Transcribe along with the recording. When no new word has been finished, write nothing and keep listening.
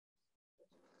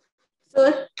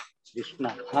Sir,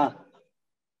 Krishna. Huh?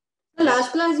 the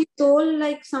last class you told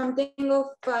like something of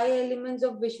 5 elements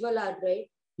of visual art, right?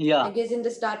 Yeah. I guess in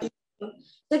the starting.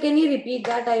 So can you repeat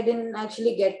that? I didn't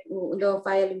actually get the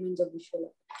 5 elements of visual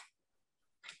art.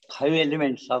 5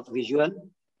 elements of visual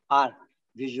art,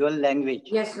 visual language.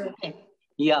 Yes, sir. Okay.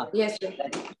 Yeah. Yes, sir.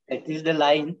 That is the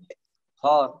line,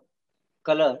 form,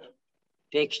 color,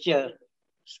 texture,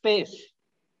 space.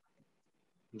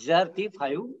 These are the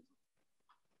 5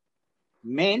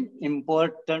 main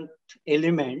important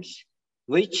elements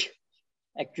which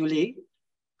actually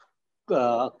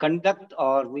conduct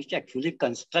or which actually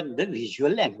construct the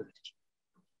visual language.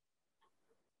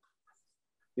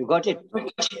 You got it?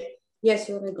 Okay. Yes,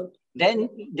 sir, I got it.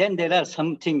 Then there are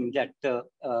something that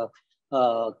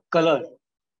color,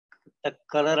 the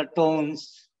color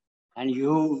tones and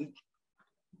hue,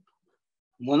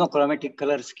 monochromatic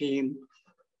color scheme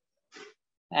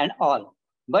and all.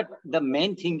 But the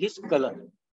main thing is color.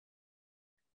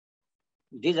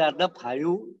 These are the 5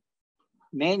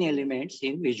 main elements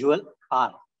in visual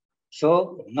art.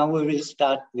 So now we will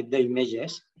start with the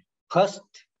images. First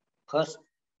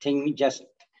thing, just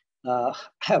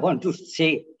I want to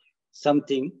say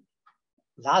something.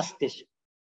 Last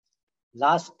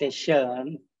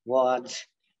session was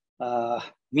I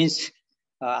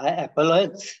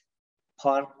apologize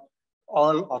for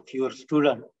all of your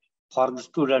students, for the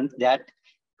students that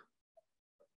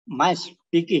my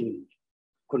speaking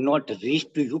could not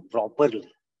reach to you properly.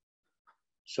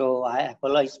 So I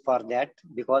apologize for that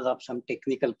because of some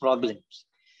technical problems.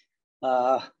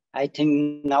 I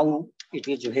think now it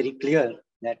is very clear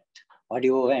that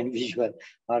audio and visual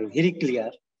are very clear.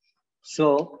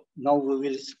 So now we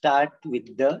will start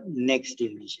with the next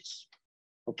images.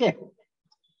 Okay?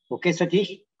 Okay,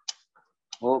 Satish?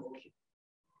 Okay.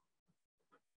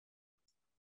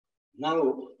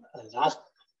 Now,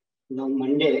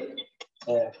 Monday,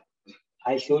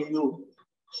 I showed you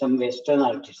some Western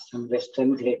artists, some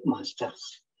Western great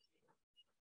masters,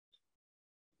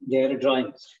 their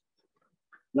drawings.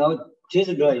 Now, this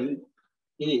drawing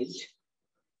is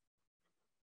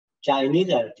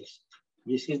Chinese artist.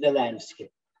 This is the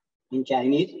landscape. In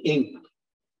Chinese ink,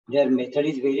 their method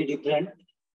is very different.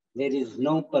 There is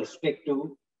no perspective,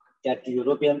 that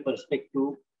European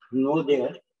perspective, no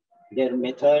there. Their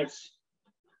methods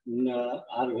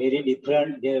are very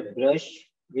different. Their brush,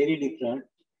 very different.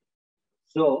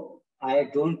 So I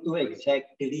don't know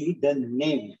exactly the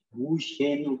name, Wu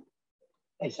Shen,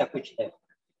 aisa kuch hai.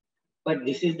 But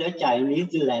this is the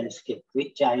Chinese landscape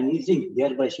with Chinese ink.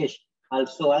 Their brushes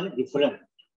also are different.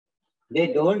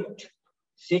 They don't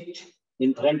sit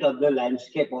in front of the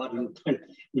landscape or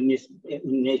in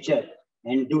nature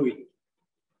and do it.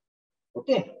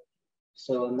 Okay.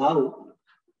 So now,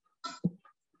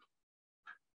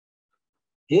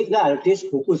 here's the artist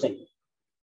Hokusai.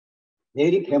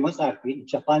 Very famous artist,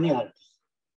 Japanese artist.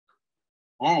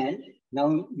 And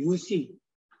now you see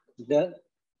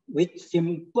with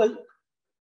simple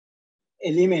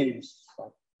elements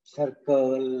of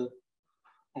circle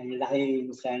and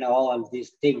lines and all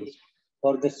these things.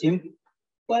 For the simple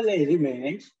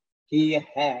elements, he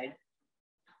had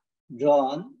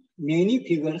drawn many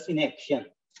figures in action.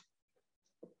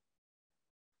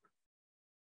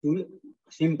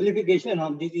 Simplification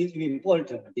of this is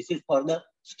important. This is for the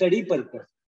study purpose.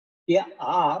 क्या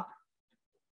आप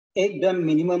एकदम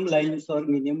minimum lines और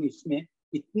minimum इसमें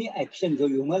इतनी action जो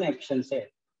human action है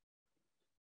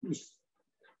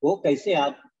वो कैसे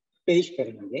आप पेश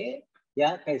करेंगे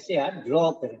या कैसे आप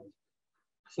ड्रॉ करेंगे.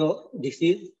 So this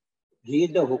is, he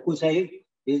is the Hokusai,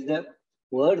 he is the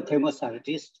world famous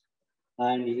artist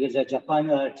and he is a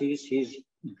Japanese artist. His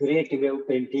great wave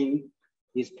painting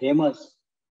is famous.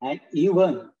 And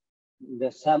even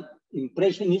some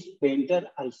impressionist painter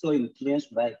also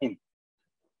influenced by him.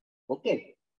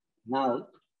 Okay, now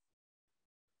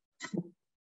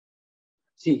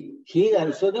see, he is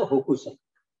also the Hokusai.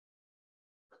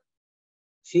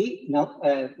 See, now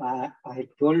I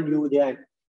told you that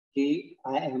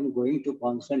I am going to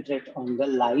concentrate on the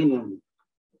line only.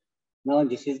 Now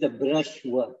this is the brush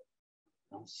work.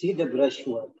 Now see the brush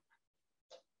work.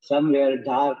 Somewhere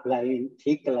dark line,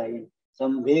 thick line,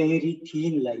 some very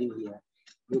thin line here.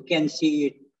 You can see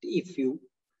it if you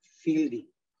feel it.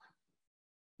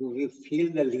 You will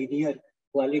feel the linear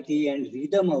quality and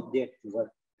rhythm of that work.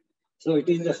 So it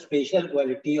is the special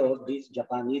quality of this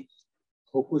Japanese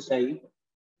Hokusai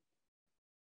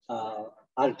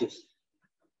artist.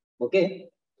 Okay.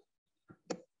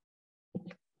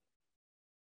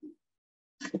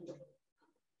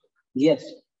 Yes.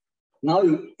 Now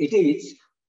it is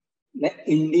the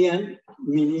Indian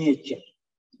miniature,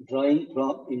 drawing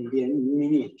from Indian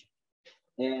miniature.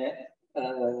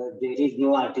 there is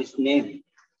no artist name.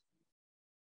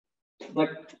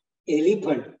 But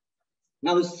elephant,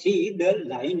 now see the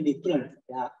line different.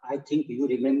 I think you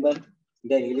remember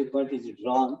the elephant is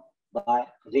drawn by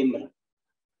Rembrandt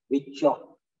with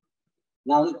chalk.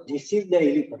 Now this is the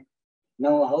elephant.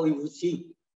 Now how you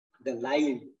see the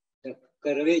line, the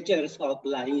curvatures of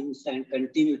lines and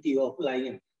continuity of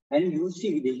line, and you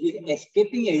see the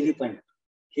escaping elephant.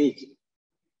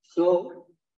 So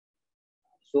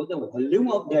the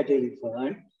volume of that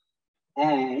elephant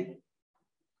and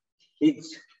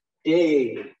its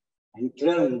tail and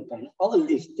trunk and all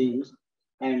these things,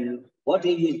 and what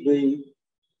he is doing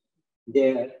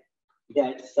there,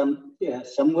 that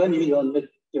someone is on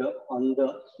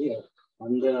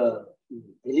the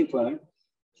elephant,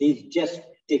 he's just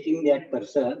taking that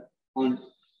person on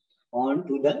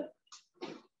to the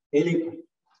elephant.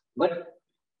 But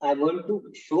I want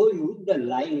to show you the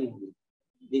line.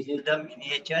 This is the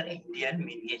miniature Indian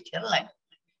miniature line.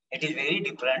 It is very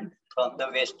different from the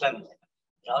Western.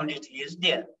 Round it is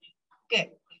there.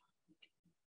 Okay.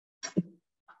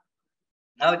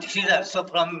 Now this is also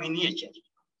from miniature.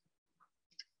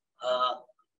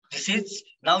 This is,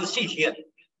 now see here.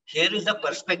 Here is the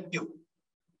perspective.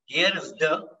 Here is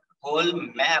the whole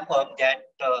map of that,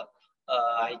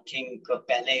 I think,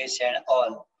 palace and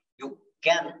all.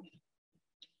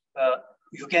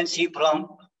 You can see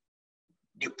from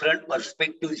different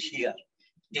perspectives here.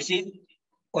 This is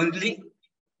only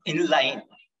in line.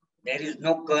 There is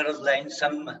no curved line.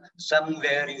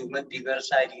 Somewhere human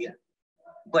figures are here.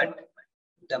 But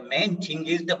the main thing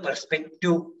is the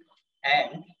perspective,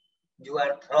 and you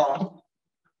are from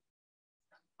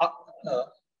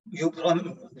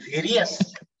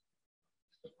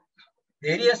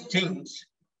various things,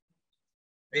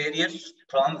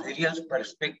 from various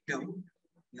perspective.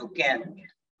 You can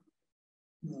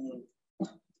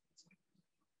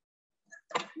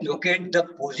locate the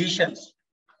positions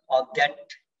of that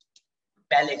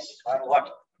palace or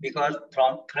what, because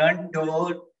from front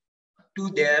door to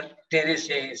their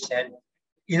terraces and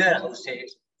inner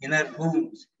houses, inner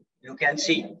rooms, you can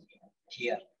see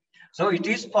here. So it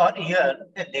is for here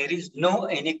that there is no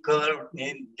any curve,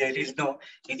 there is no,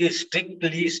 it is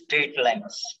strictly straight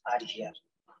lines are here.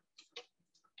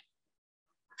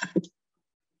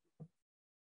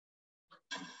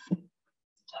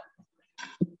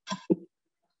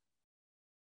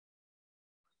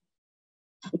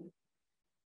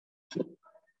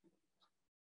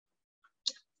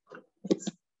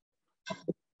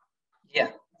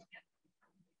 Yeah,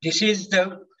 this is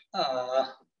the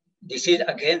this is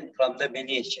again from the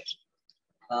miniature,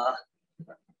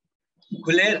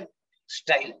 Guler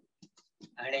style,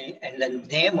 and the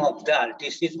name of the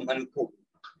artist is Manku.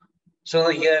 So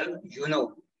here, you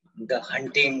know, the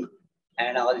hunting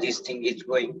and all these things is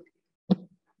going.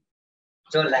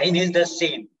 So line is the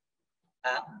same.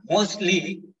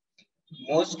 Mostly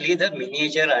the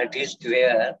miniature artists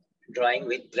were drawing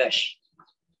with brush.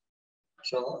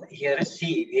 So here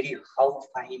see very how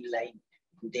fine line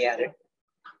they are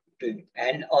doing.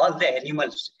 And all the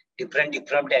animals, different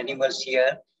animals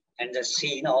here, and the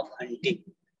scene of hunting.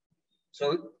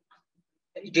 So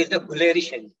it is the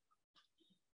Gulerish.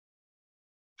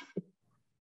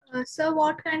 Sir,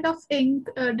 what kind of ink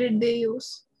did they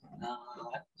use?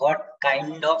 What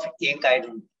kind of ink, I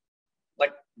don't know.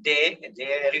 But they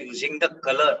are using the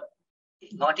color,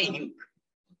 not ink.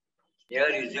 They are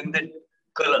using the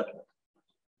color,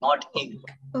 not ink.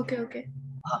 Okay.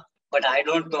 But I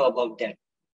don't know about that.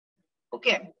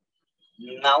 Okay.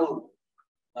 Now,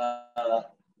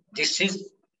 this is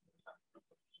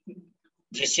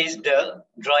the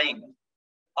drawing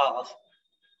of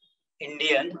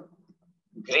Indian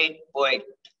great poet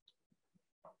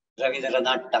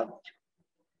Rabindranath Tagore.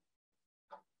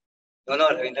 You know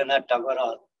Rabindranath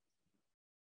Tagore.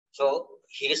 So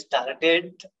he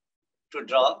started to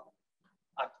draw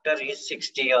after his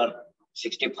 60 or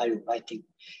 65, I think,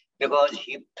 because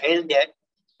he felt that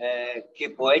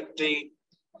poetry,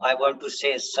 I want to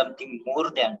say something more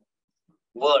than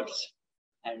words.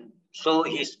 And so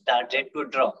he started to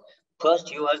draw. First,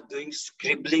 he was doing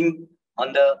scribbling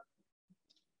on the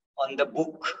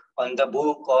book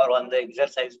or on the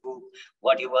exercise book,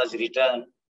 what he was written.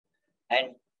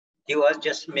 And he was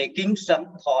just making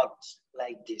some thoughts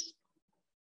like this.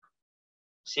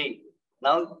 See,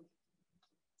 now,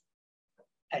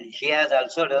 and he has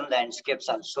also done landscapes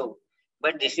also.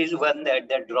 But this is one that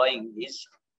the drawing is,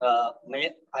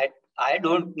 I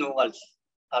don't know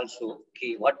also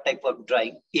okay, what type of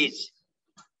drawing is.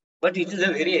 But it is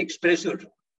a very expressive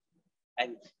drawing.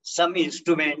 And some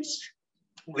instruments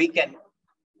we can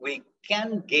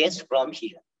guess from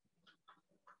here.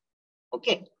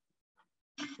 Okay.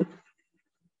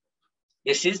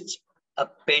 This is a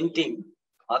painting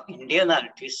of Indian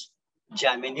artist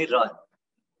Jamini Roy.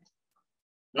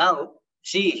 Now,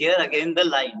 see here again the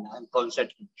line I'm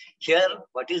concentrating. Here,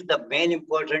 what is the main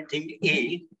important thing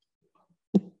is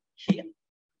here.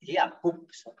 He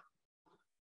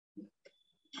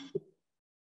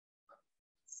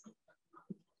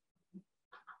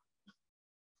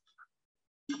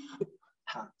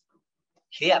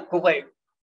occupied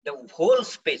the whole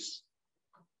space.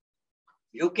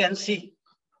 You can see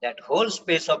that whole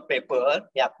space of paper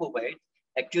he occupied.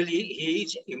 Actually, he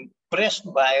is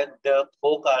impressed by the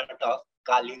folk art of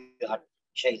Kali Ghat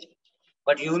Shaili.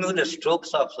 But you know the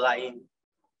strokes of line,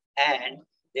 and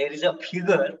there is a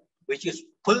figure which is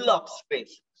full of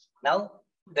space. Now,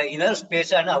 the inner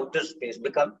space and outer space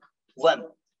become one.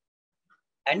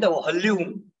 And the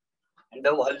volume.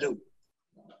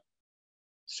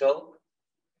 So,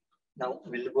 now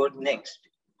we'll go next.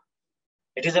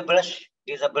 It is a brush.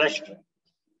 Drawing.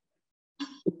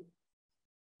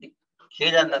 Here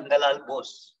is Nandalal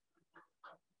Bose.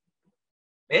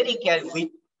 Very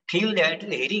casually, feel that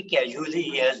very casually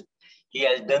he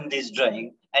has done this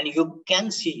drawing, and you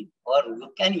can see or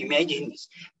you can imagine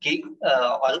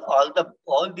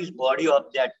all this body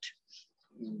of that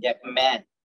man,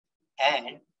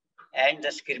 and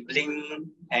the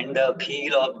scribbling and the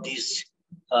feel of this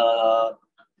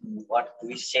what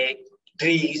we say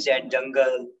trees and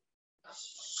jungle.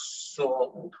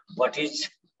 So what is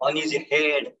on his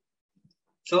head?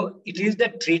 So it is the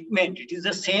treatment. It is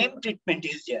the same treatment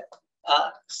is there.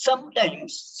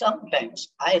 Sometimes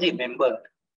I remember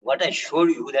what I showed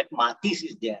you that Matis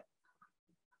is there.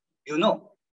 You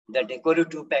know, the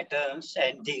decorative patterns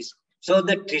and this. So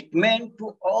the treatment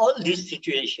to all this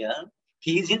situation,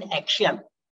 he is in action.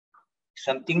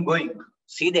 Something going.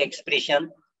 See the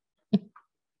expression,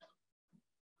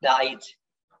 the eyes.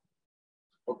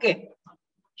 Okay.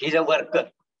 He's a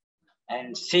worker.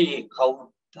 And see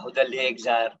how the legs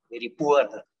are very poor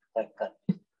worker.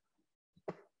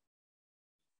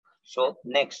 So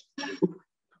next,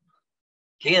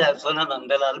 here also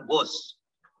Nandalal Bose.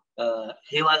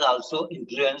 He was also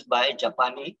influenced by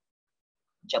Japanese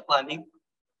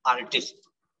artists.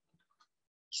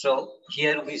 So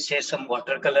here we say some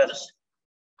watercolors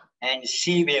and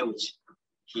sea waves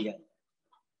here.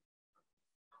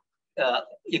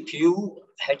 If you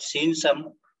had seen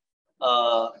some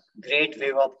great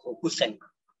wave of Hokusai,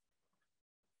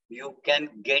 you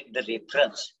can get the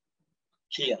reference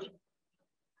here.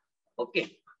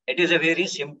 Okay, it is a very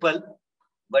simple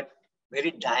but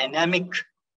very dynamic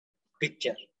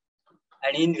picture,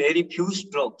 and in very few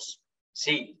strokes,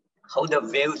 see how the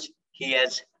waves he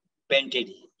has painted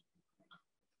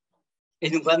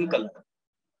in one color,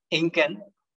 ink and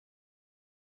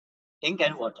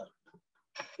water.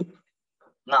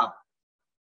 Now,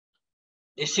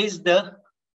 this is the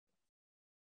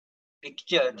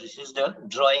picture, this is the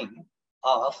drawing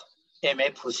of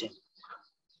M.F. Hussain.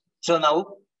 So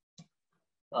now,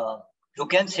 you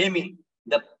can say me,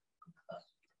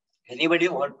 anybody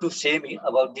want to say me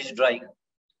about this drawing,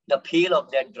 the feel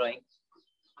of that drawing?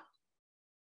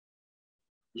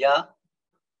 Yeah,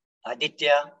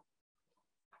 Aditya,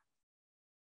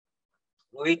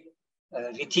 Rohit,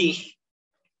 Ritish,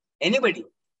 anybody?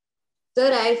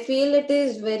 Sir, I feel it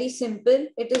is very simple.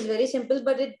 It is very simple,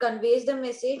 but it conveys the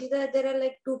message that there are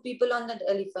like two people on that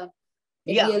elephant.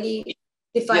 It really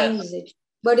defines it.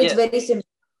 But it's very simple.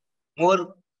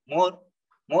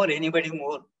 More, anybody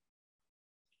more?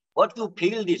 What you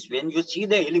feel this when you see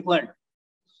the elephant?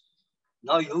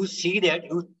 Now you see that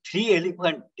three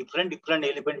elephant, different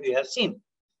elephant we have seen.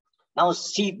 Now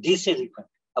see this elephant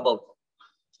about.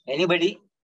 Anybody?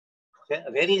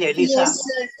 Where is Elisa? Yes,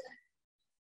 sir.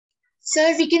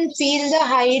 Sir, we can feel the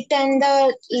height and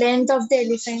the length of the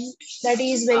elephant. That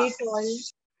is very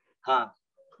tall.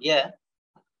 Yeah.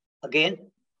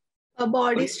 Again. A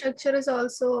body structure is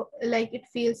also like it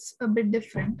feels a bit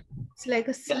different. It's like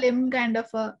a slim kind of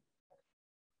a.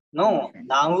 No,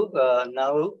 now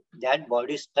that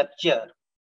body structure,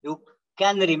 you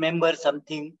can remember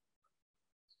something.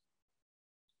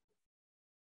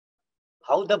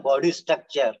 How the body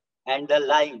structure and the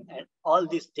line and all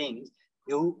these things,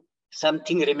 you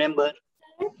something remember?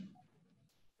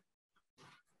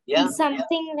 Yeah.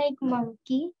 Something like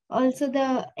monkey. Also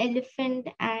the elephant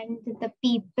and the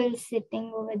people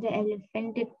sitting over the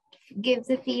elephant. It gives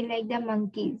a feel like the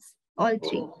monkeys. All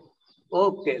three.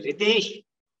 Okay, Ritesh.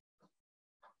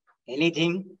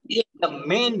 Anything? The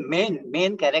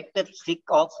main characteristic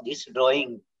of this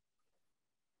drawing.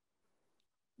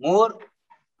 More?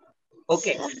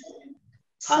 Okay.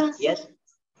 Sir, yes.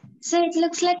 So it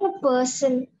looks like a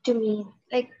person to me.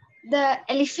 Like The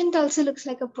elephant also looks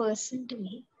like a person to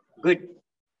me. Good.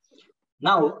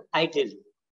 Now I tell you,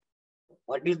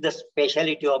 what is the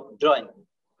speciality of drawing?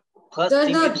 First Sir,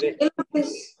 thing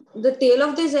the tail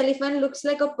of this elephant looks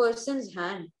like a person's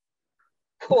hand.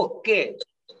 Okay,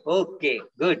 okay,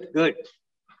 good, good.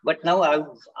 But now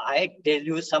I tell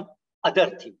you some other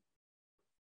thing.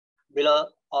 Below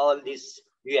all this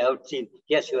you have seen.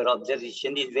 Yes, your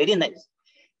observation is very nice.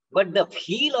 But the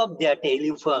feel of that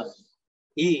elephant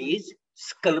is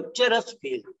sculpturous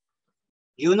feel.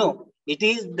 You know, it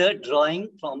is the drawing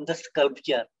from the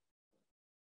sculpture.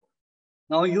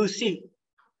 Now you see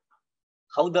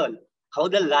how the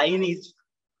line is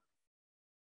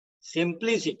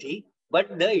simplicity, but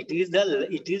it is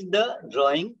the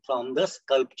drawing from the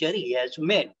sculpture he has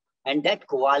made, and that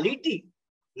quality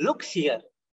looks here.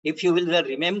 If you will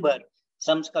remember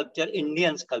some sculpture,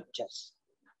 Indian sculptures,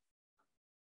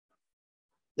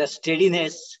 the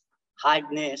steadiness,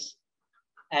 hardness,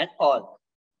 and all,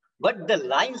 but the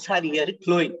lines are here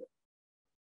flowing.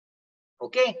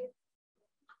 Okay,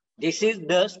 this is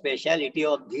the speciality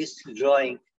of this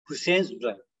drawing, Hussein's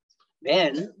drawing.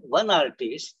 When one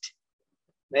artist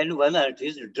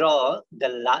draw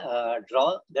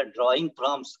the drawing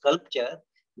from sculpture,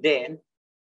 then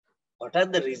what are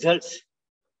the results?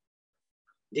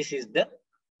 This is the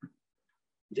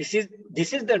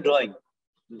drawing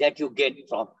that you get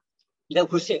from the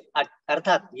Hussein.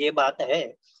 अर्थात ये बात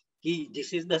है कि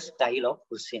this is the style of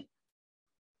Hussein.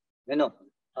 You know,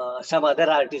 some other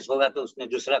artist होगा तो उसने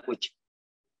दूसरा कुछ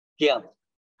किया.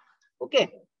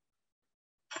 Okay.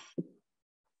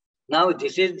 Now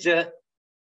this is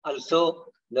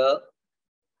also the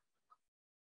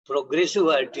progressive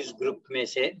artist group में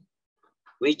से,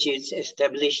 which is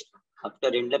established after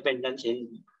independence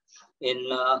in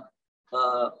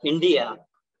India,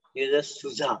 is a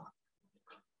Suza.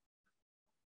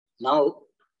 Now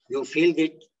you feel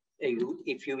that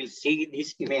if you will see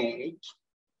this image,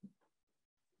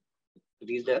 it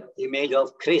is the image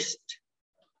of Christ,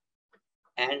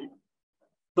 and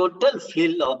total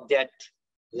feel of that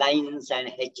lines and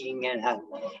hatching and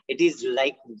it is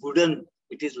like wooden.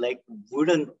 It is like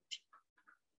wooden.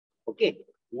 Okay,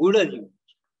 wooden.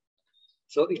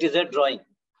 So it is a drawing.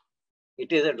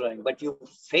 It is a drawing, but you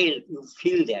feel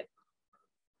that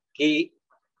कि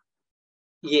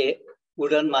ये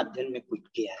wooden माध्यम में कुछ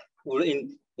किया है.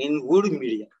 In wood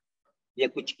medium ये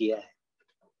कुछ किया है.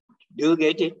 Do you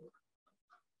get it?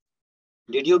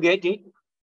 Did you get it?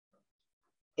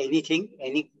 Anything?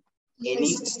 Any?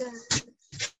 Yes, sir.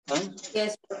 Huh?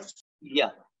 Yes, sir.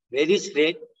 Yeah, very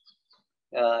straight.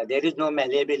 There is no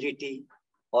malleability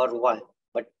or what,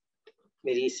 but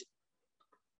very,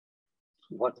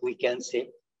 what we can say.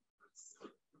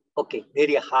 Okay,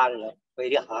 very hard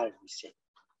we say.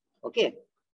 Okay.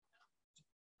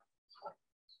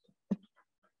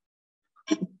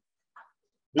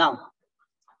 Now,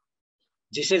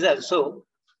 this is also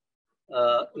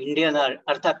Indian art.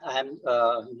 I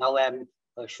am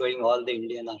showing all the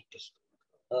Indian artists.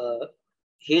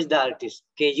 He is the artist,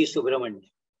 K.G. Subramanian.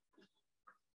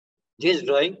 This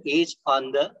drawing is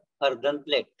on the earthen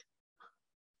plate,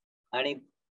 and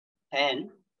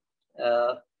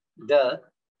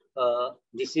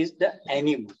this is the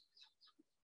animal.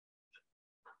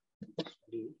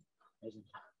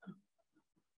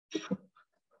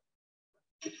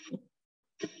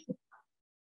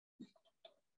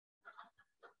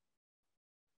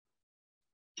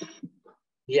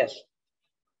 Yes.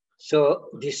 So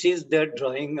this is the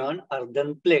drawing on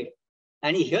earthen plate,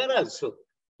 and here also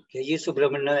K.G.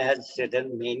 Subramanian has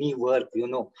written many work. You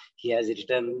know, he has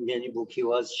written many books. He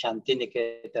was Shanti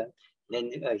Niketan,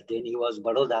 then he was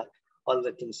Baroda, all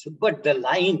the things. But the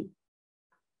line,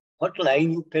 what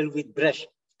line you fill with brush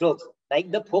strokes,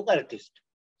 like the folk artist,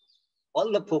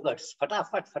 all the folk artists,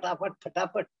 fatafat, fatafat,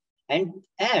 fatafat, and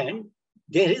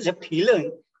there is a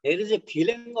feeling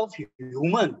of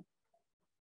human.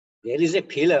 There is a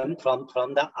feeling from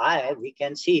the eye. We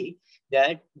can see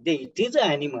that it is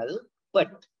an animal,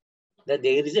 but that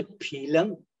there is a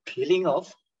feeling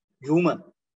of human.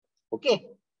 Okay.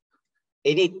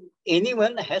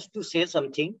 Anyone has to say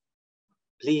something?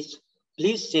 Please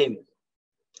say me.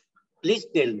 Please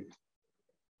tell me.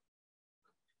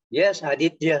 Yes,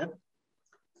 Aditya.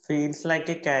 Feels like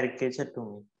a caricature to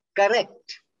me.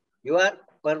 Correct. You are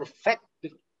perfect.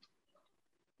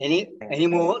 Any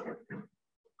more?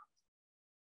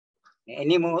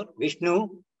 Any more? Vishnu?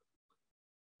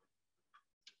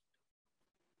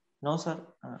 No, sir.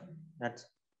 That's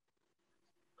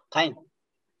fine.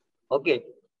 Okay.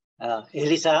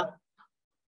 Elisa?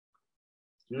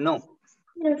 No.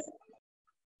 Yes.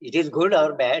 It is good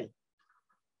or bad?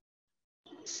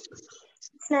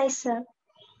 It's nice, sir.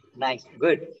 Nice,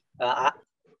 good. Yeah,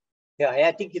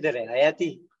 Hayati kidhar hai?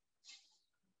 Hayati.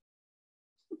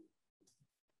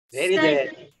 Where is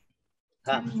Hayati?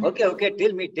 Okay.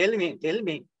 Tell me.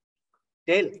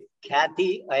 Tell. Khyati,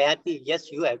 Hayati.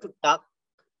 Yes, you have to talk.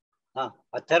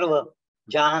 Atharva,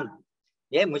 Jahan.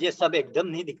 ये मुझे सब एकदम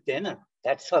नहीं दिखते हैं ना.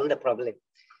 That's all the problem.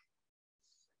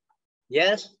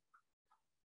 Yes.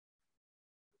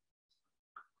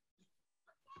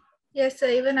 Yes, sir.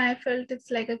 Even I felt it's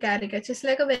like a caricature. It's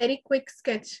like a very quick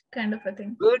sketch kind of a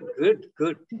thing. Good.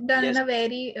 Done Yes. in a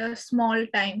very small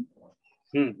time.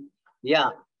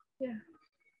 Yeah.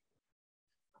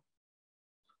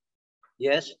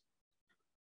 Yes.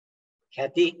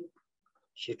 Khyati,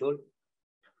 she told.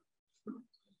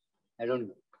 I don't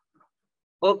know.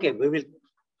 Okay, we will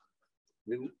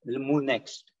move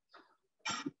next.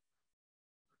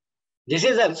 This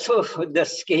is also the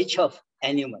sketch of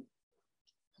animal,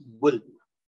 bull.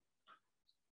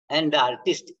 And the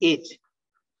artist is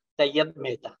Tayyab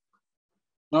Mehta.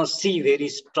 Now see very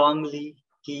strongly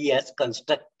he has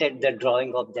constructed the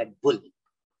drawing of that bull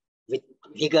with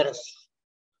vigorous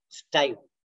style,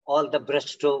 all the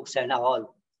brush strokes and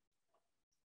all.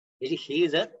 He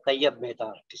is a Tayyab Mehta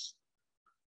artist.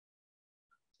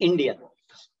 India.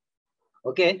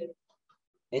 Okay.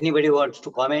 Anybody wants to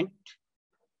comment?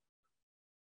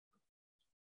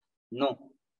 No.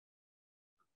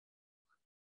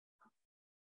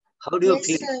 How do you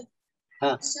feel?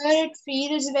 Sir. Sir, it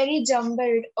feels very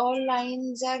jumbled. All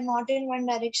lines are not in one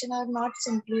direction, are not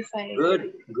simplified.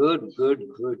 Good.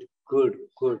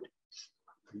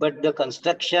 But the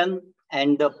construction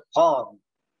and the form,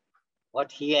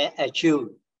 what he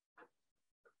achieved,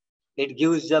 it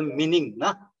gives a meaning,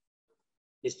 na?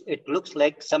 It looks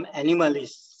like some animal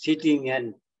is sitting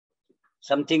and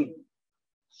something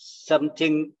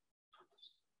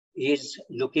is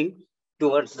looking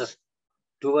towards the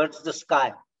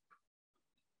sky.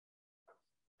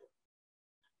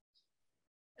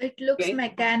 It looks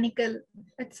mechanical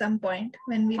at some point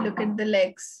when we look at the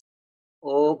legs.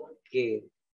 Okay.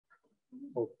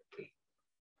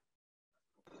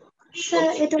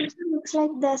 Sir, it also looks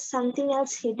like there's something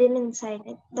else hidden inside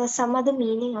it. There's some other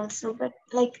meaning also, but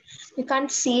like you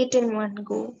can't see it in one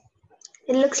go.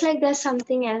 It looks like there's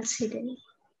something else hidden.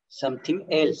 Something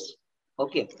else.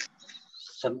 Okay.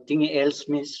 Something else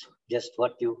means just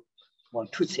what you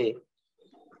want to say.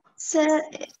 Sir,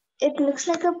 it looks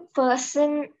like a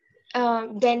person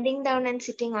bending down and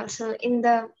sitting also in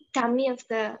the tummy of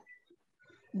the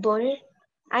bull.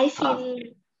 I feel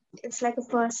it's like a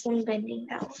person bending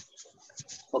down.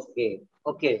 Okay.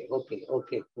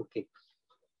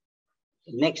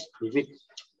 Next.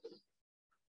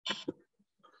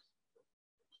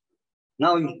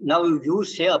 Now you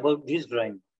say about this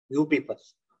drawing, you people.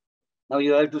 Now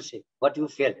you have to say what you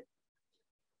feel.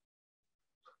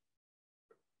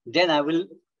 Then I will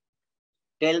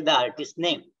tell the artist's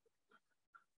name.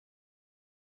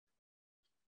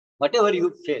 Whatever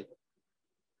you feel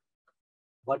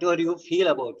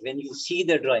about when you see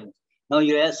the drawing. Now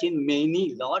you have seen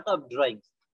lot of drawings,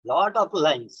 lot of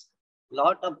lines,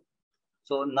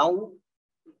 so now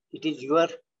it is your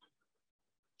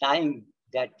time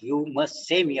that you must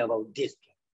say me about this.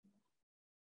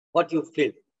 What you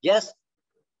feel? Yes,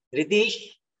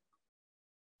 Ritesh?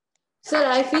 Sir,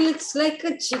 I feel it's like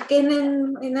a chicken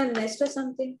in a nest or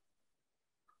something.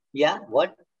 Yeah,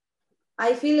 what?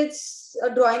 I feel it's a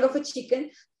drawing of a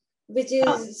chicken which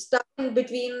is stuck in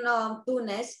between two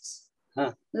nests.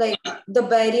 Like the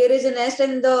barrier is a nest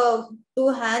and the two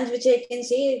hands, which I can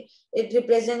say, it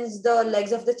represents the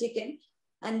legs of the chicken.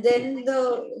 And then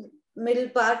the middle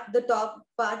part, the top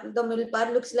part, the middle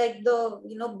part looks like the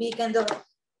beak and the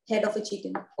head of a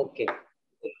chicken.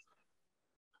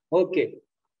 Okay.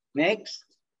 Next.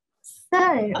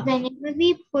 Sir, whenever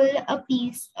we pull a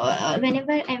piece,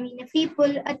 if we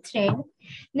pull a thread,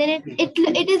 then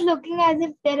it is looking as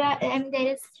if there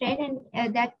is thread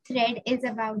and that thread is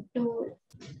about to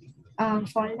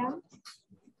fall down.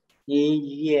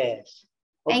 Yes.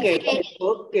 Okay.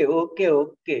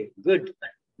 Good.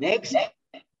 Next.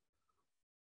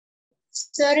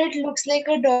 Sir, it looks like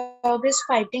a dog is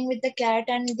fighting with the cat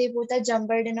and they both are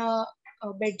jumbled in a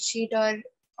bed sheet or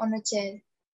on a chair.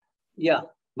 Yeah,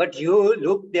 but you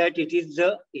look that it is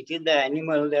the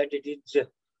animal, that it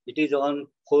is on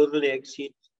four legs. You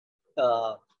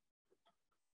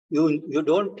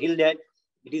don't feel that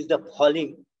it is the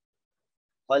falling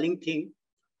thing.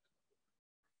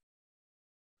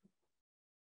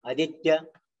 Aditya,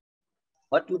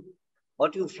 what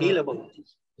you feel about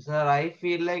this? Sir, I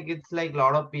feel like it's like a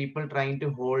lot of people trying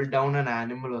to hold down an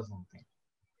animal or something.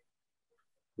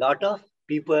 Lot of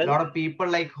People. A lot of people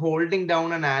like holding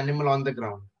down an animal on the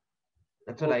ground.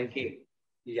 That's what I feel.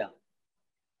 Yeah.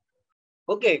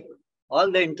 Okay.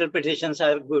 All the interpretations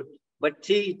are good, but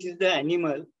see, it is the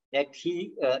animal that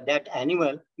that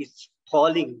animal is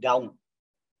falling down.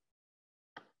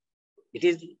 It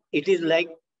is like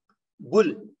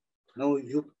bull. Now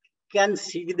you can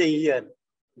see the ear,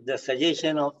 the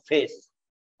suggestion of face,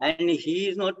 and he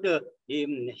is not.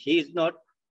 He is not.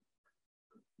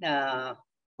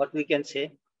 What we can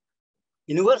say,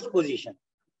 inverse position.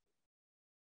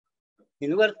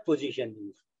 Inverse position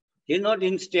is. He is not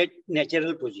in state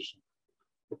natural position.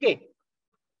 Okay.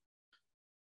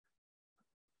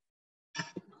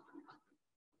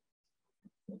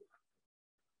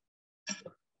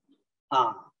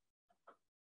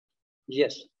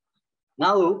 Yes.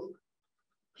 Now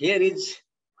here is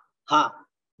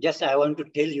just I want to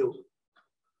tell you.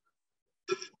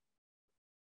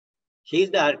 He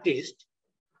is the artist,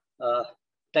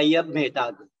 Tayyab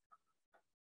Mehtab.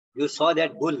 You saw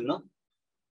that bull, no?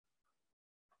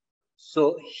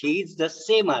 So he is the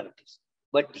same artist,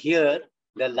 but here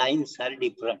the lines are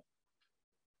different.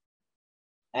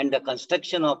 And the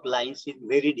construction of lines is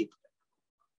very different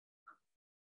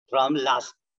from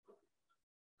last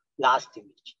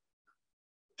image.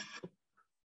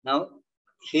 Now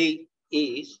he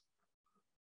is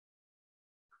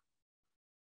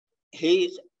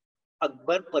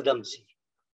Akbar Padamsee,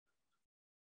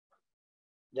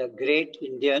 the great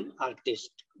Indian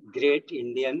artist, great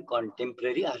Indian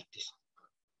contemporary artist.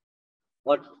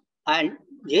 And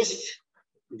this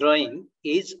drawing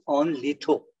is on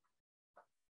litho.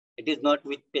 It is not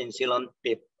with pencil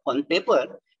on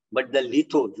paper, but the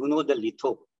litho. You know the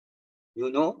litho.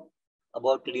 You know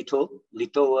about litho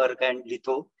work and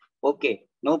litho. Okay,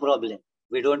 no problem.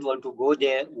 We don't want to go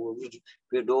there.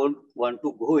 We don't want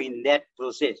to go in that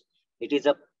process. It is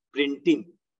a printing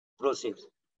process.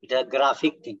 It is a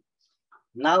graphic thing.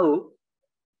 Now,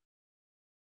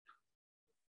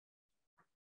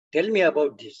 tell me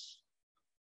about this.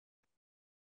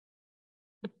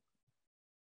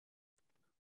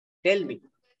 Tell me.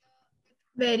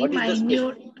 Very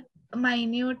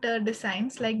minute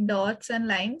designs like dots and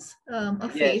lines. A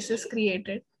face is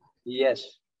created.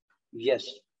 Yes.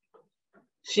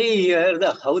 See here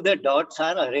how the dots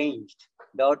are arranged.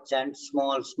 Dots and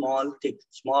small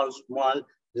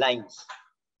lines.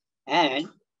 And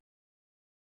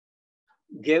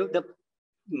give the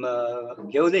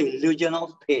illusion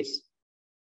of face.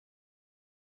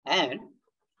 And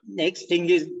next thing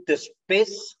is the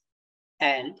space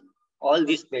and all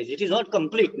this space. It is not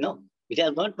complete, no? It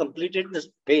has not completed the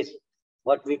space,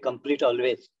 what we complete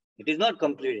always. It is not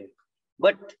completed.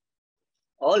 But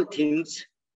all things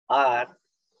are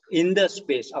in the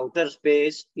space, outer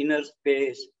space, inner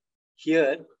space.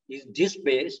 Here is this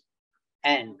space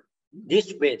and this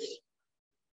space.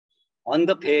 On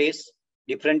the face,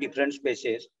 different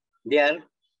spaces,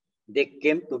 they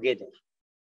came together.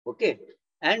 Okay.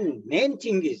 And main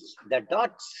thing is the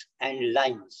dots and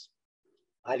lines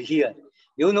are here.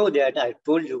 You know that I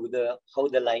told you how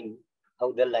the line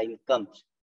comes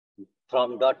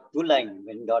from dot to line.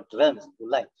 When dot runs to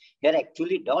line, here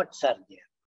actually dots are there.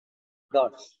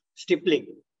 Dots, stippling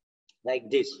like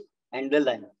this, and the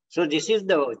line. So this is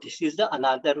the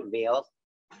another way of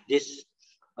this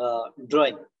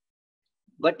drawing.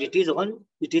 But it is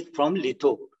from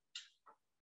litho.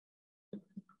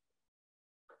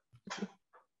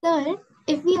 Sir,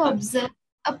 if we observe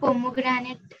a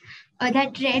pomegranate,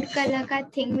 that red color ka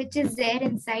thing which is there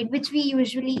inside, which we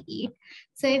usually eat.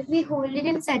 So if we hold it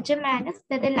in such a manner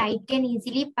that the light can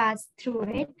easily pass through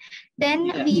it, then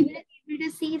we will be able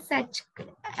to see such,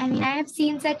 I have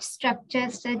seen such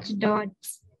structures, such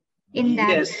dots in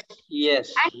that.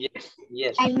 Yes.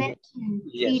 Dimension,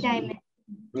 3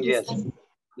 dimensions.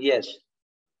 Yes.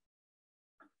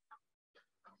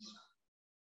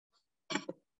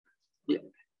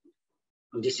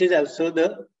 This is also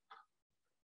the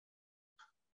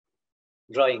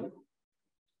drawing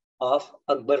of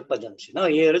Akbar Padamsee. Now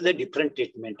here is a different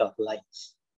treatment of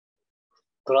lines.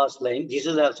 Cross line. This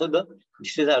is a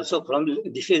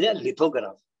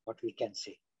lithograph, what we can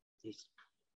say. This.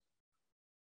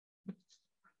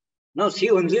 Now see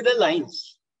only the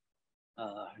lines.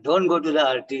 Don't go to the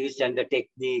artist and the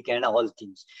technique and all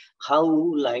things. How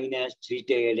line has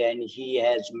treated and he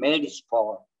has made his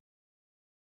form.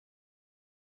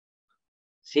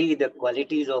 See the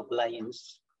qualities of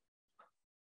lines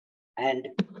and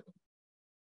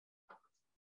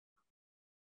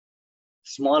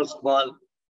small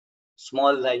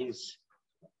lines,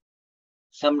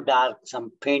 some dark,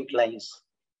 some faint lines,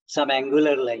 some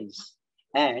angular lines,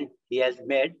 and he has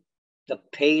made the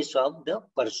face of the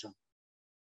person.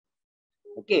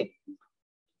 Okay.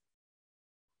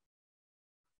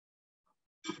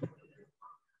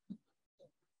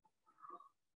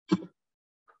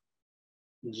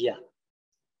 Yeah.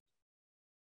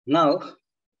 Now,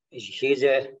 he is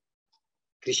a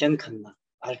Krishan Khanna.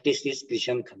 Artist is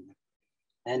Krishan Khanna.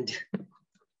 And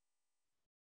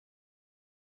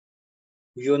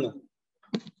you know,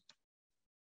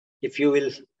 if you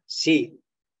will see,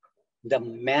 the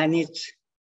man is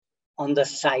on the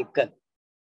cycle.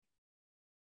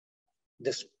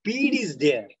 The speed is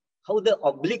there. How the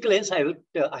oblique lens, I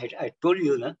told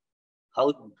you, na,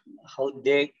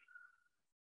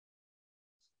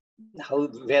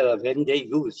 when they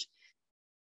use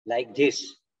like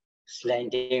this,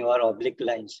 slanting or oblique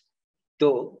lines,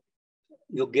 so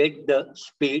you get the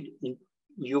speed,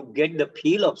 you get the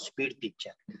feel of speed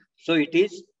picture. So it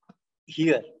is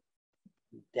here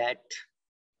that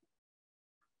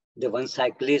the one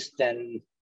cyclist and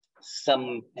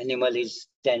some animal is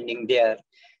standing there,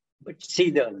 but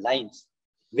see the lines,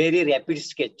 very rapid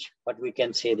sketch, what we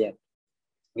can say there,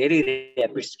 very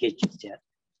rapid sketch is there.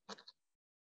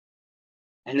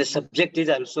 And the subject is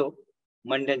also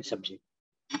mundane subject.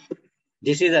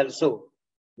 This is also,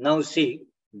 now see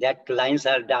that lines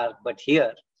are dark, but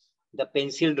here the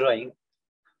pencil drawing,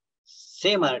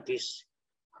 same artist,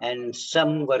 and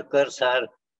some workers are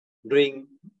doing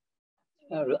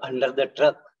under the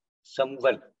truck some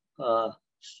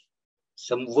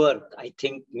work, I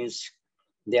think means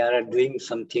they are doing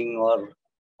something, or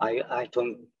I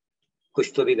don't,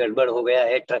 kuch to bhi gadbad ho gaya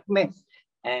hai truck mein,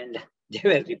 and they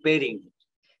were repairing.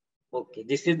 Okay,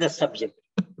 this is the subject.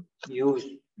 You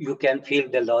can feel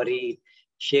the lorry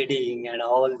shading and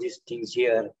all these things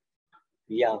here.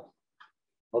 Yeah.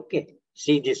 Okay.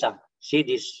 See this. See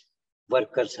these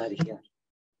workers are here.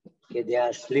 Okay, they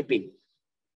are sleeping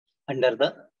under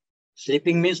the.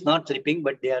 Sleeping means not sleeping,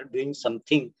 but they are doing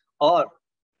something, or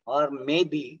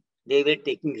maybe they were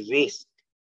taking rest.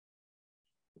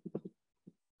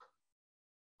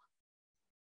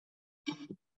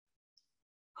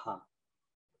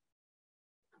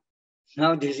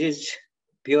 Now this is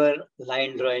pure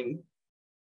line drawing.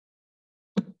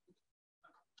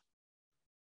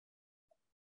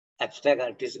 Abstract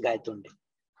artist Gaitonde.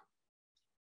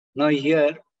 Now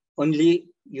here only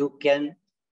you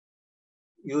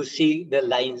see the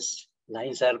lines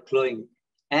are flowing,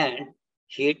 and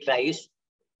he tries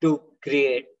to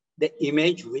create the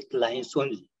image with lines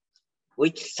only,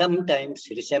 which sometimes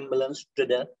resemblance to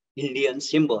the Indian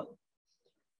symbol.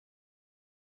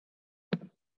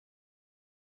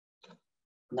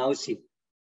 Now see,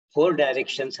 4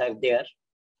 directions are there.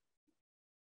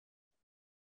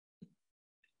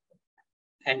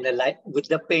 And the light with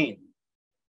the pen.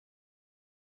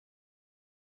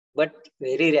 But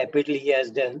very rapidly he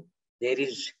has done, there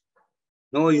is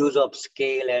no use of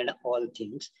scale and all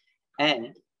things.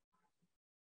 And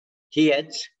he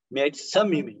has made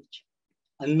some image,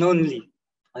 unknownly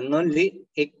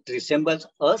it resembles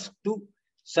us to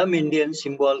some Indian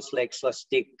symbols like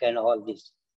swastik and all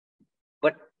this.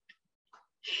 But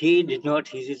he did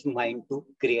not use his mind to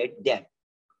create that.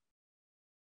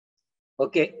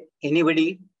 Okay,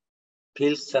 anybody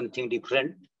feels something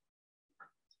different?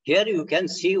 Here you can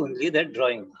see only the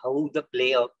drawing, how the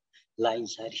play of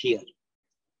lines are here.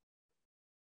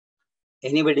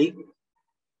 Anybody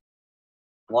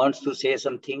wants to say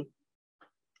something?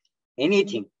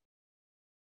 Anything?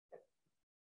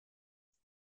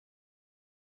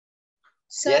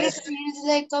 Sir, yes. It feels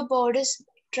like a bird is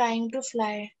trying to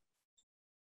fly.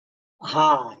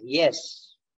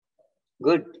 Yes.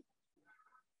 Good.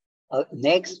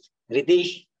 Next,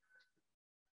 Ritesh.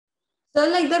 So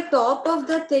like the top of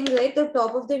the thing, right? The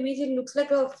top of the image, it looks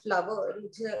like a flower.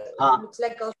 It looks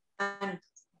like a plant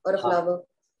or a flower.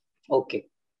 Okay.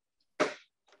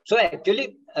 So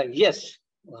actually, yes,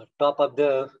 top of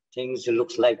the things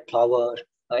looks like flower.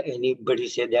 Anybody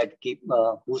say that?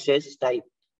 Who says type?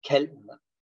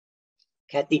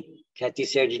 Kathy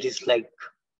said it is like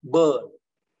bird.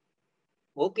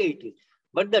 Okay, it is.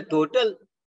 But the total,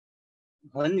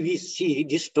 when we see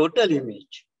this total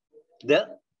image,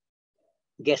 the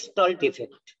Gestalt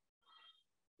effect.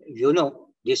 You know,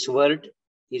 this word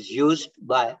is used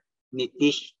by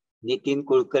Nitin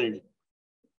Kulkarni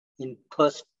in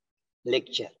first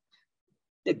lecture.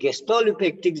 The Gestalt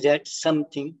effect is that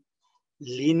something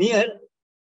linear,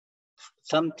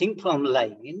 something from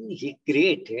line. He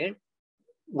created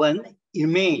one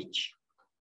image.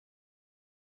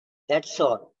 That's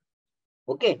all.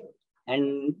 Okay.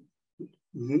 And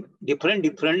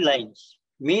different lines,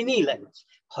 many lines,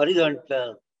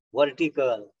 horizontal,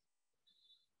 vertical,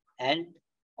 and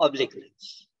oblique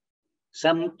lines.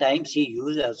 Sometimes he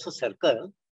uses also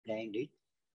circle behind it,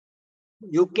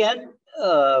 you can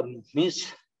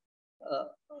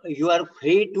you are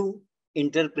free to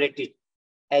interpret it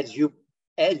as you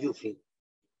feel.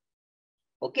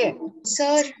 Okay.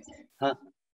 Sir. Huh?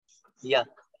 Yeah.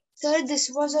 Sir, this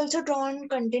was also drawn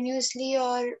continuously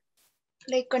or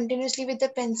like continuously with a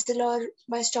pencil or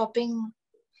by stopping?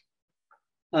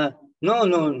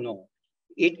 No.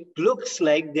 It looks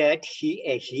like that he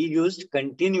used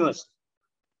continuous.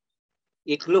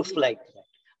 It looks like that.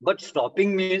 But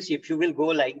stopping means if you will go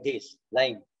like this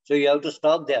line, so you have to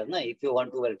stop there, no? If you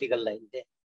want to vertical line there.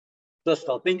 So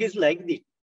stopping is like this.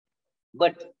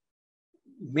 But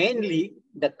mainly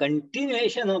the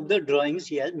continuation of the drawings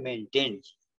he has maintained.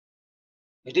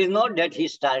 It is not that he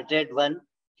started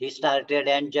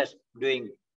and just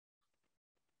doing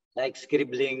like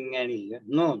scribbling and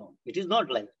no, it is not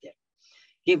like that.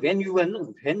 Okay, when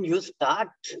you start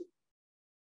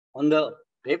on the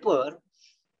paper,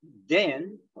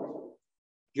 then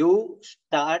you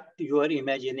start your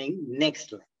imagining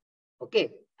next line. Okay,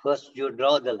 first you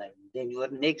draw the line, then your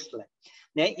next line.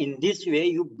 Then in this way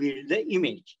you build the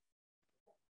image.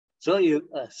 So you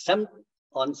some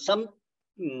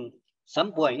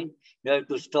point you have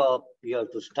to stop, you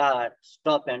have to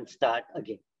stop and start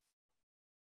again.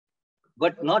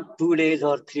 But not 2 days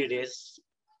or 3 days,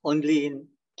 only in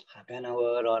half an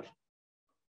hour or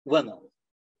 1 hour.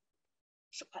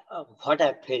 So, what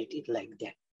I felt it like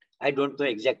that. I don't know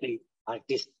exactly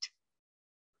artist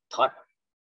thought.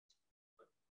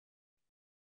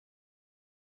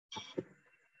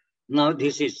 Now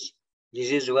this is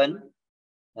one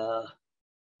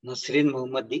Nasreen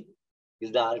Mohammadi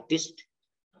is the artist.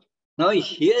 Now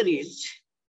here is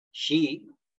she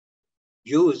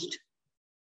used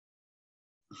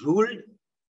ruled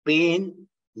pen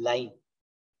line,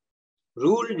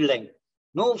 ruled line,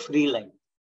 no free line.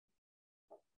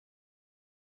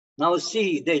 Now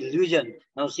see the illusion,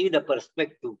 now see the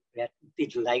perspective that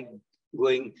it's like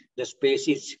going, the space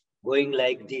is going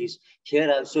like this.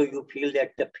 Here also you feel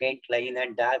that the faint line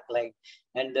and dark line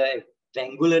and the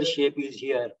triangular shape is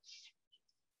here.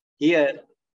 Here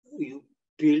you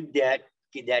feel that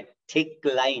thick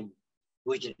line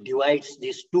which divides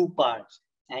these two parts,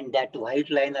 and that white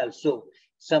line also,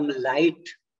 some light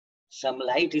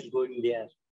is going there.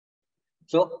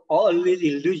 So all these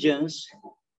illusions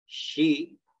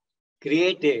she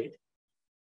created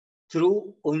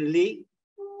through only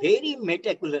very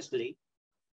meticulously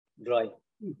drawing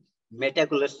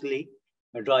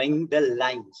the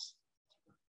lines.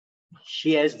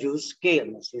 She has used scale.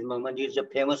 Mrs. Mohammadi is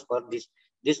famous for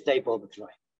this type of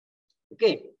drawing.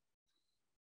 Okay.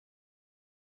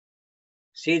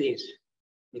 See this,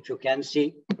 if you can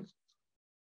see.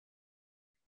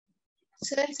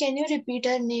 Sir, can you repeat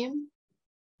her name?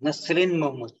 Sir, Nasreen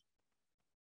Mohammadi.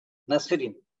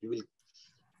 Nasreen, you will.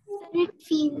 Sir, it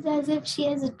feels as if she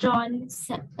has drawn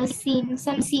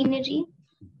some scenery.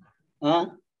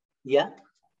 Yeah.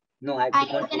 No, when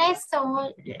I saw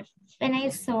this,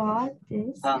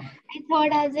 I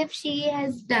thought as if she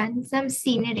has done some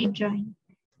scenery drawing.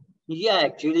 Yeah,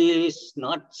 actually it's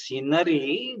not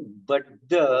scenery, but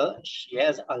she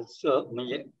has also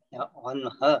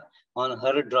on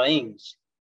her drawings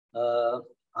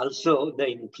also the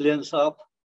influence of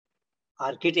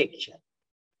architecture.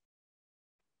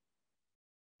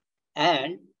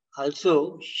 And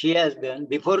also she has done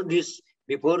before this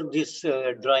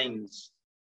drawings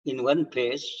in one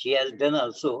place, she has done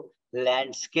also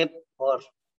landscape or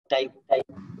type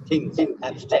things,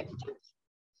 abstract things.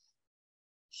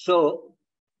 So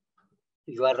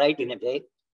you are right in a way.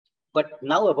 But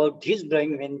now about this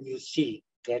drawing, when you see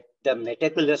that the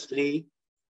meticulously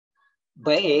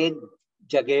by एक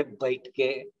जगह बैठ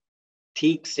के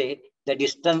ठीक से the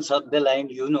distance of the line,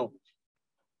 you know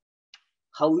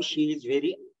how she is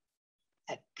very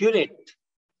accurate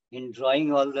in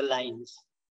drawing all the lines,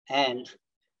 and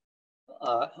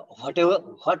what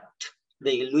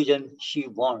the illusion she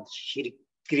wants, she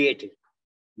created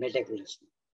meticulously.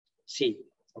 See,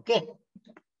 okay.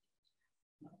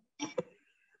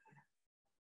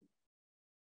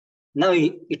 Now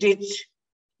it is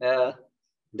the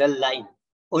line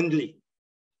only.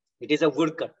 It is a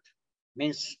wood cut,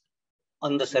 means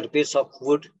on the surface of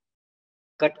wood,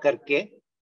 cut करके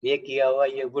ये किया हुआ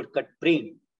ये wood cut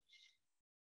print.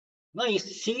 Now you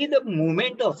see the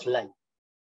movement of line.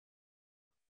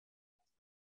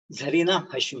 Zarina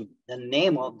Hashmi, the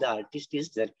name of the artist is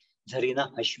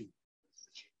Zarina Hashmi.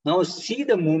 Now see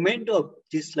the movement of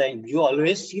this line. You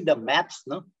always see the maps,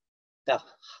 no?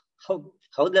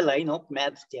 How the line of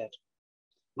maps there.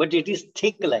 But it is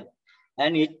thick line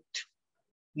and it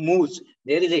moves.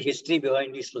 There is a history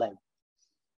behind this line.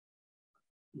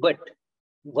 But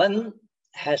one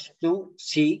has to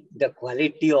see the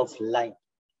quality of line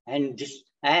and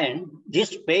this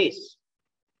space.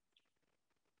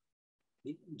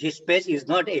 This space is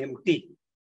not empty.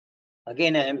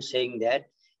 Again, I am saying that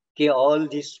all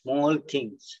these small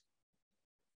things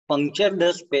puncture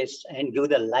the space and give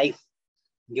the life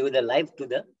to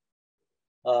the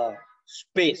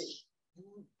space.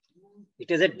 It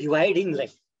is a dividing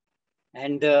line.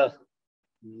 And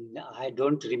I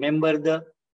don't remember the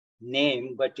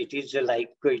name, but it is like,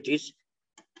 it is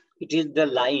the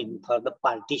line for the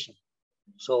partition.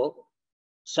 So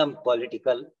some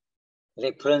political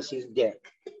reference is there.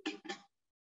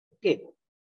 Okay.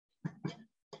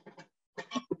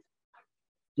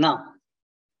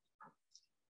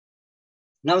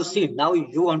 Now see, now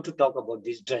you want to talk about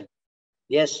this drawing.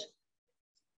 Yes.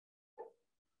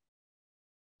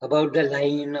 About the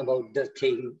line, about the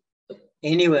thing.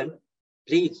 Anyone,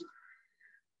 please.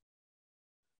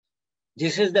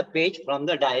 This is the page from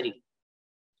the diary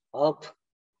of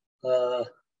a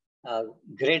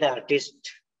great artist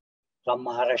from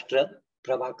Maharashtra,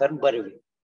 Prabhakar Barve.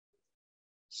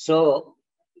 So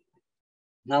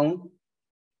now,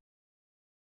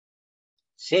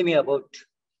 say me about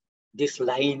this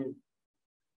line.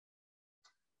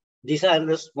 These are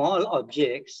the small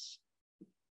objects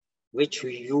which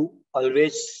you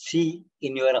always see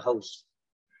in your house.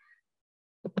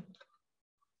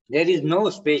 There is no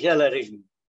special arrangement.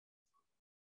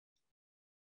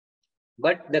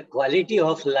 But the quality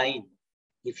of line,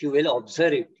 if you will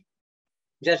observe it,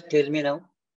 just tell me now,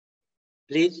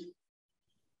 please.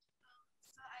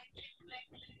 So I think like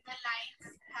the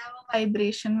lines have a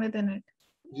vibration within it.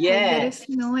 Yeah. Like there is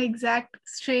no exact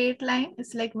straight line.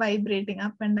 It's like vibrating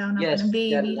up and down. Yes, up and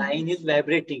down. the line is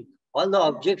vibrating. All the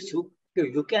objects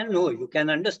you can know, you can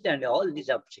understand all these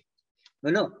objects.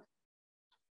 You know,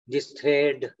 this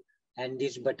thread and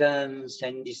these buttons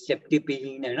and this safety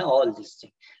pin and all these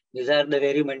things. These are the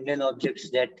very mundane objects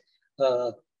that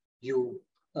you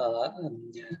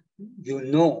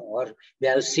know, or we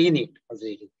have seen it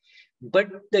already. But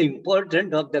the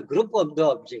important of the group of the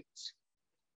objects,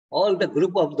 all the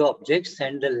group of the objects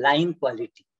and the line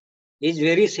quality is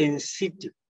very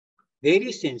sensitive,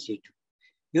 very sensitive.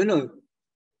 You know,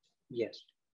 yes,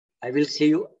 I will see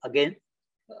you again.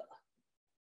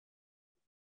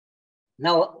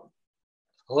 Now,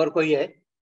 और कोई है?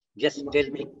 Just tell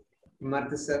me.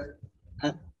 Imartey sir.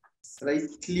 Huh?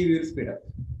 Slightly we will speed up.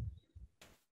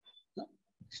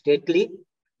 Stately?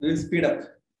 We will speed up.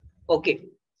 Okay.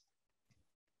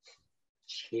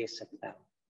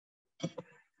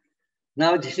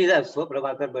 Now this is also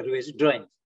Prabhakar Barve's drawing.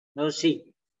 Now see,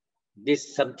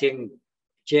 this something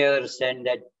chairs and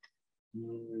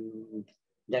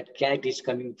that cat is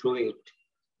coming through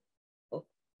it.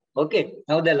 Okay,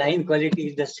 now the line quality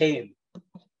is the same.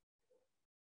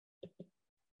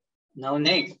 Now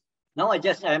next, now I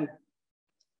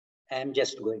am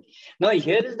just going. Now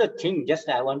here is the thing just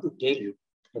I want to tell you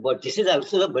about. This is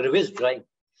also the Barve's drawing.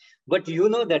 But you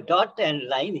know the dot and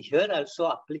line here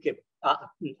also applicable,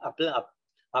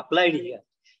 applied here.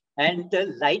 And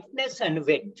the lightness and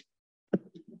weight.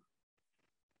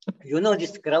 You know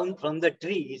this crown from the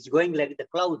tree is going like the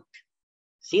cloud.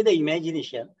 See the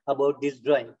imagination about this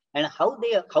drawing and how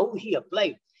he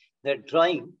applied the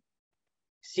drawing.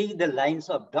 See the lines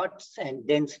of dots and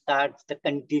then starts the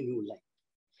continue line.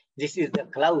 This is the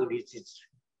cloud. It's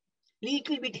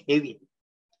little bit heavy.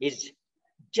 It's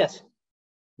just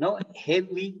now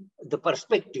heavy, the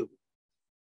perspective.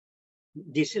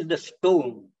 This is the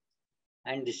stone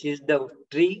and this is the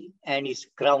tree and its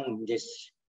crown.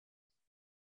 This.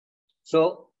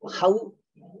 So how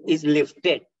is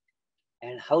lifted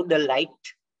and how the light,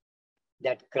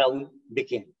 that crown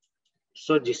became.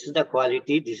 So this is the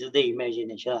quality, this is the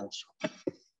imagination also.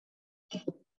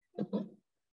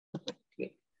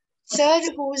 Okay. Sir,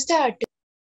 who's the artist?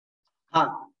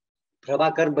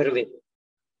 Prabhakar Barve.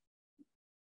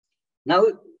 Now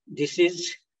this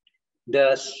is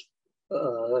the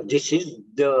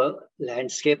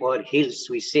landscape or hills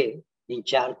we say in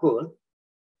charcoal.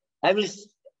 I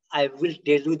will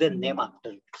tell you the name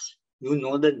afterwards. You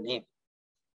know the name.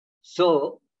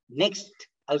 So next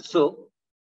also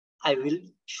I will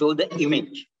show the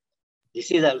image.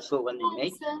 This is also one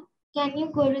image. Sir, can you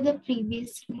go to the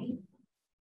previous slide?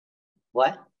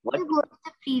 What? Can you go to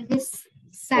the previous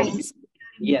slide?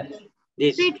 Yes.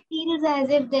 This. So it feels as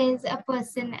if there is a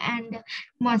person and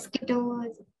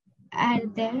mosquitoes are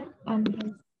there on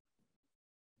his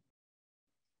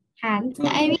hands.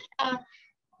 I mean,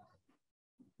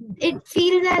 it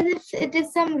feels as if it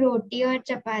is some roti or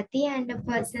chapati and a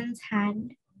person's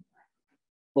hand.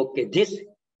 Okay, this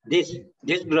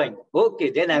drawing. Okay,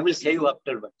 then I will say you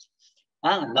afterwards.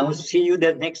 Now see you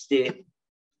the next day,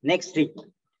 next week.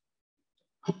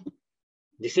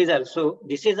 This is also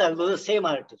the same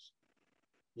artist.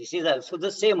 This is also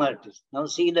the same artist. Now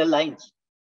see the lines.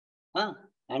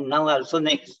 And now also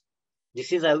next.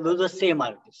 This is also the same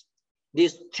artist.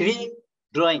 These 3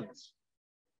 drawings,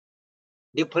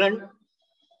 different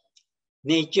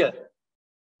nature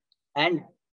and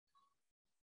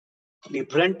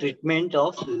different treatment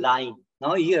of line.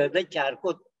 Now here the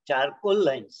charcoal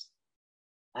lines,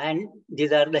 and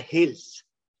these are the hills.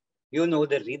 You know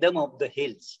the rhythm of the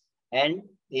hills, and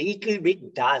a little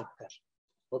bit darker.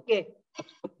 Okay.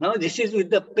 Now this is with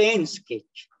the pen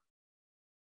sketch.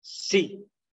 See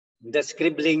the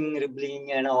scribbling,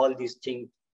 ribbling, and all these things.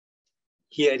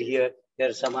 Here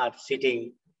some are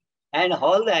sitting, and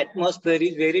all the atmosphere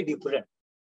is very different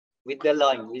with the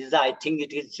line. I think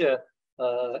it is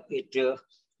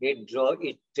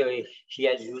he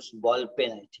has used ball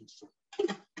pen, I think so.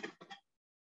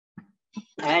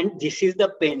 And this is the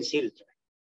pencil.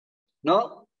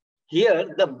 Now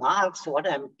here the marks, what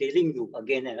I am telling you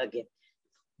again and again,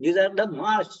 these are the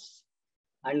marks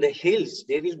and the hills.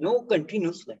 There is no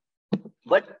continuous line,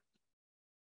 but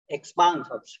expanse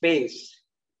of space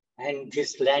and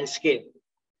this landscape.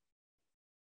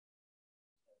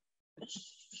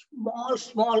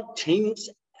 Small things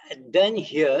done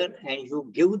here, and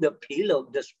you give the feel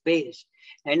of the space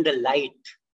and the light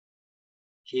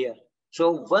here.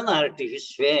 So one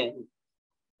artist, when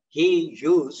he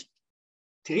used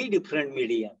 3 different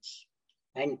mediums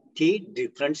and 3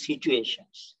 different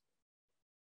situations.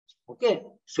 Okay,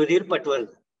 Sudhir Patwal,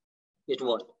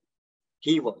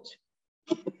 he was.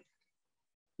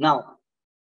 Now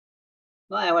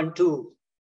I want to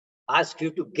ask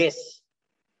you to guess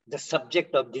the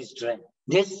subject of this drawing.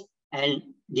 This and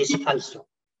this also.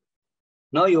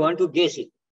 Now you want to guess it.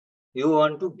 You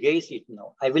want to guess it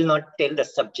now. I will not tell the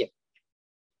subject.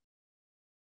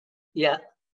 Yeah,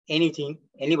 anything,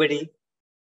 anybody?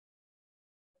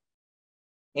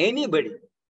 Anybody?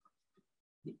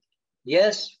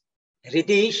 Yes,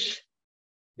 Ritesh,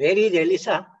 where is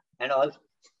Elisa and all?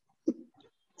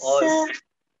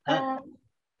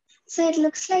 So it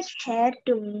looks like hair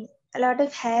to me. A lot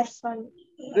of hair falling.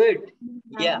 Good.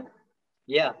 Yeah.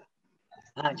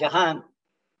 Jahan.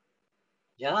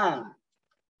 So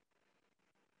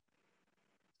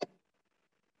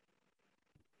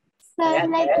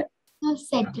like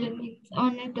settlements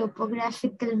on a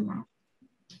topographical map.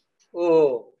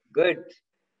 Oh, good.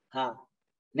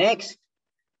 Next,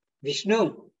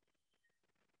 Vishnu.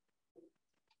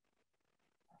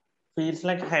 Feels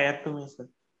like hair to me, sir.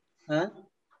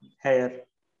 Hair.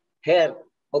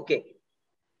 Okay.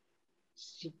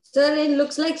 Sir, it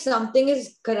looks like something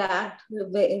is cracked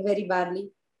very badly.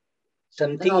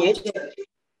 Something is?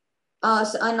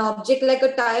 An object like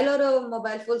a tile or a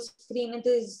mobile phone screen, it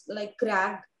is like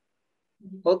cracked.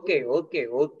 Okay.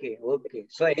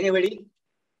 So anybody?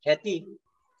 Kathy?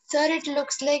 Sir, it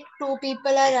looks like 2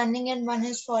 people are running and one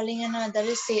is falling and another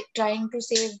is trying to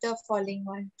save the falling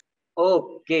one.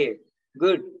 Okay,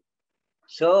 good.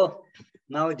 So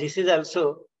now this is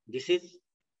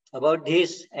about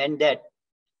this and that.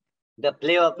 The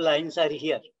play of lines are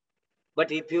here.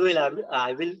 But if you will,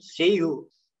 I will say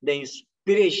you the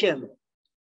inspiration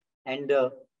and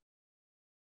the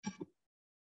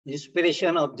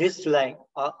inspiration of this line,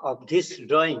 of these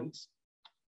drawings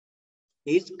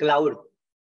is cloud.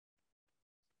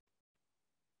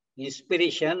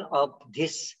 Inspiration of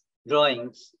these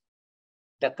drawings,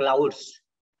 the clouds.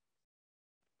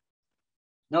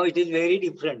 Now it is very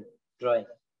different drawing.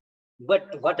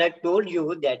 But what I told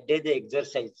you that day, the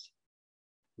exercise,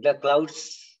 the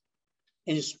clouds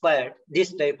inspired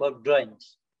this type of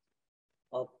drawings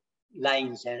of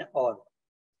lines and all.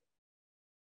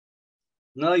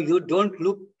 Now you don't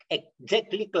look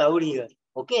exactly cloud here,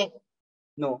 okay?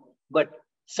 No, but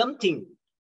something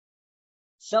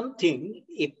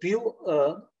if you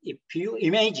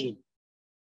imagine,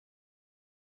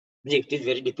 it is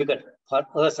very difficult for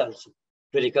us also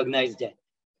to recognize that.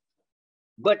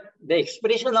 But the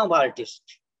expression of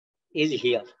artist is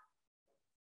here.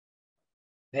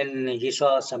 When he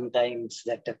saw sometimes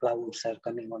that the clouds are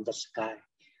coming on the sky,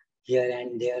 here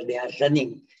and there they are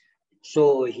running.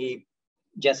 So he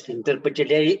just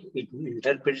interpreted it in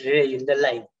the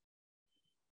line.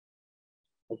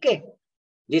 Okay.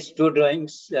 These 2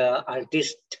 drawings,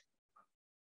 artist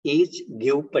is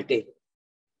Dev Patel.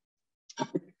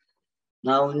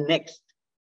 Now next,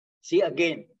 see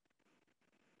again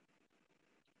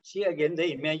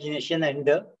the imagination and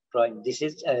the drawing. This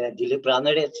is Dilip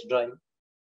Ranade's drawing.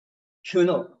 You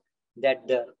know that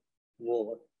the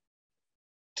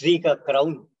tree ka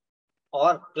crown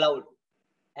or cloud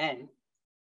and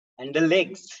and the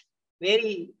legs.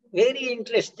 Very, very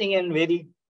interesting and very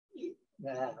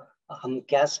हम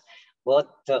क्या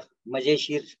बहुत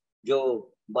मजेशीर जो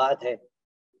बात है.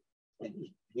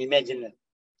 Imagine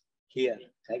here,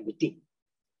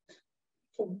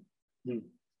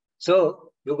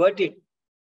 so you got it,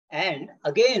 and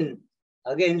again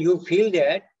you feel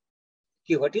that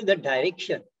what is the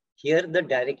direction? Here the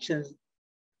direction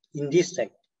in this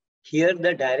side. Here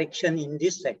the direction in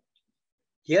this side.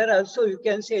 Here also you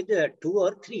can say there are 2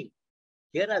 or 3.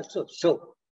 Here also.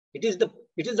 So it is the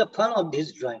fun of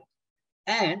this drawing.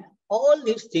 And all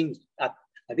these things.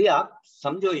 अभी आप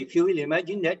समझो, if you will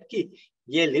imagine that कि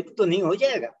ये lift तो नहीं हो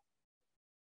जाएगा.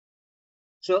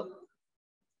 So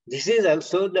this is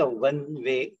also the one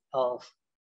way of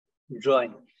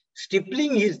drawing.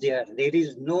 Stippling is there. There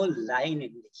is no line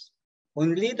in this.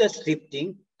 Only the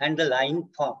scripting and the line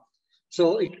form.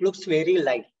 So it looks very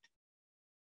light.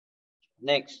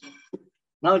 Next.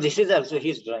 Now this is also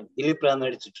his drawing. Dilip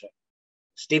Ramad's drawing.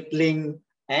 Stippling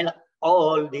and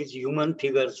all these human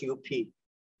figures you feel.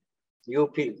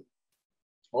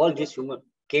 All these human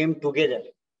came together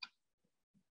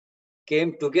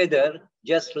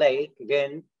just like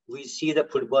when we see the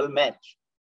football match.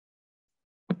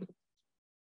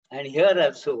 And here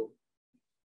also,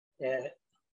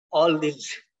 all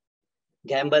these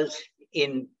gambles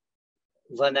in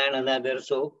one and another.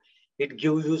 So it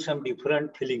gives you some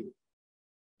different feeling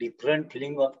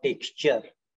of texture.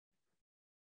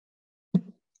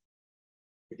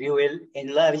 If you will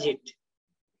enlarge it,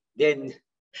 then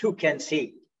you can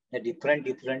see the different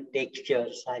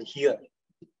textures are here.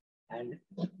 And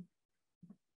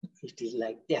it is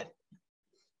like that.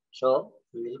 So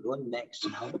we will go next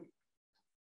now.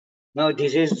 Now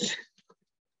this is...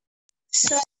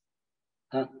 Sir.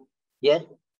 Yes?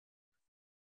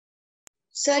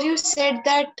 Sir, you said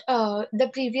that the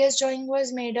previous drawing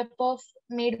was made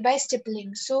by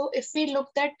stippling. So if we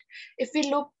look,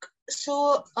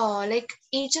 like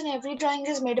each and every drawing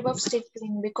is made up of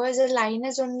stippling because the line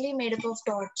is only made up of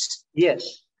dots.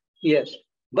 Yes.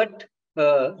 But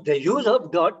the use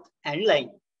of dot and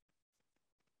line,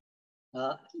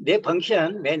 they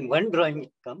function when one drawing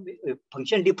comes,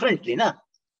 function differently, na?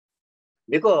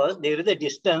 Because there is a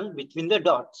distance between the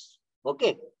dots.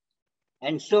 Okay.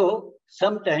 And so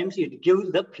sometimes it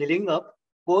gives the feeling of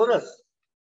porous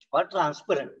or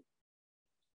transparent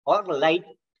or light.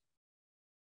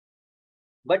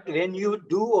 But when you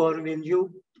do or when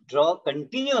you draw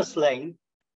continuous line,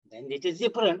 then it is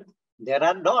different. There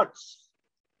are dots.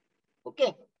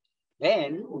 Okay.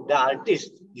 When the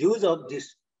artist use of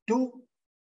these two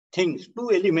things,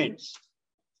 two elements,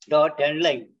 dot and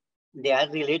line, they are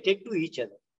related to each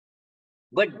other.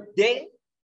 But they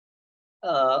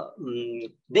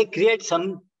create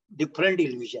some different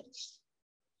illusions.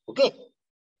 Okay.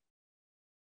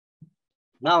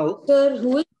 Now, sir,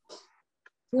 who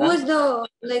is the,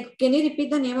 like, can you repeat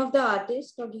the name of the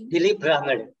artist again? Dilip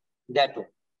Ramadey, that one.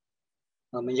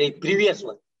 Previous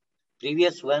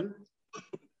one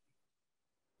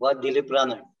was Dilip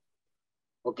Ramadey.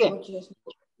 Okay. Okay.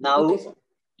 Now, okay,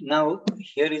 now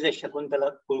here is a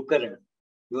Shakuntala Kulkarni.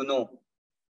 You know,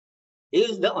 he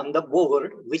is on the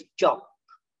board with chalk.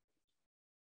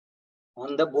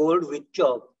 On the board with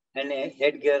chalk, and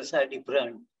headgears are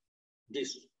different.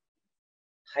 This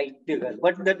height figure,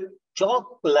 but the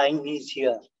chalk line is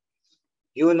here.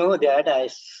 You know that I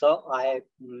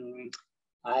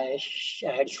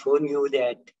had shown you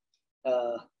that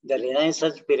the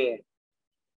Renaissance period,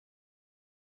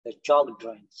 the chalk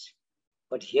drawings.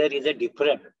 But here is a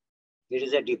different. There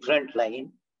is a different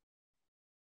line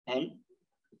and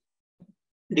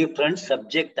different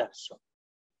subject also.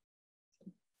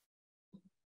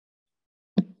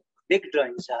 Big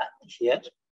drawings are here.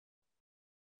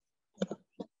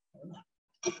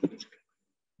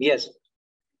 Yes,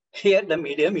 here the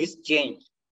medium is changed.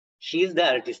 She is the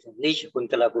artist,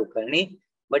 Shakuntala Kulkarni,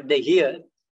 but here,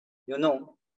 you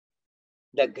know,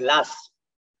 the glass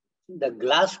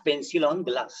pencil on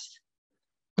glass.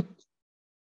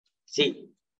 See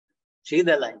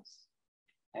the lines.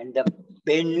 And the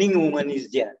bending woman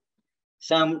is there.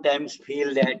 Sometimes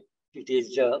feel that it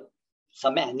is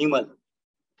some animal.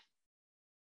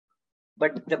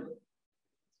 But the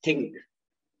thing,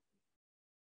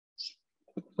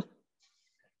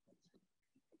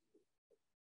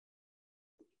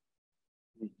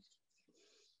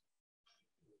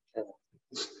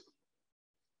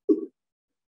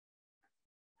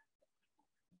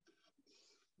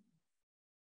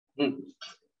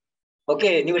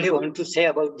 Okay, anybody want to say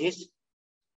about this,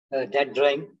 that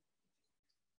drawing?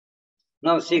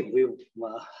 Now see, we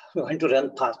want to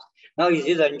run fast. Now this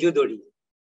is Anju Dodi.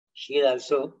 She is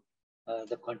also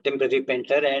the contemporary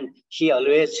painter, and she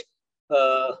always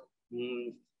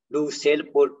do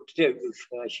self-portrait.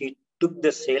 She took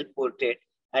the self-portrait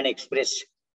and expressed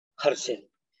herself.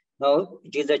 Now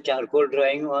it is a charcoal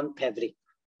drawing on fabric.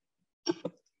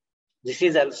 This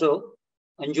is also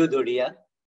Anju Dodia.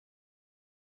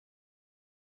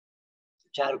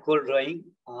 Charcoal drawing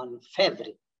on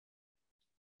fabric.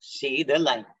 See the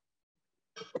line.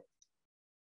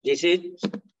 This is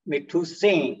Mithu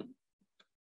Singh.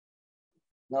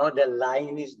 Now the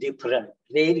line is different,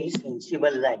 very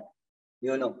sensible line.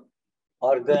 You know,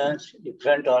 organs,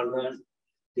 different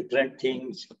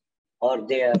things are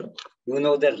there. You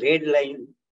know, the red line,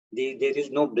 there is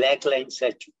no black line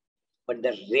such, but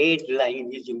the red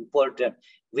line is important,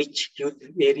 which gives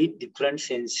very different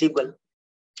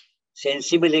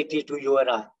sensibility to your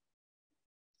eye.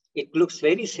 It looks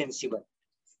very sensible,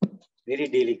 very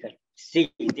delicate.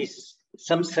 See, this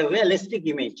some surrealistic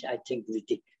image, I think, with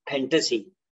the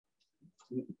fantasy.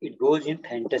 It goes in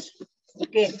fantasy.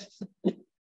 Okay.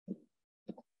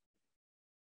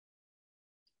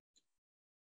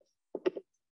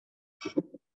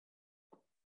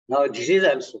 Now this is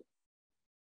also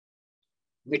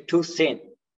Mithu Sen,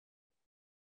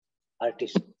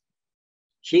 artist.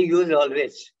 She used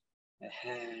always,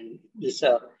 and this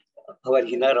our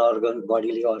inner organs,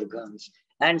 bodily organs,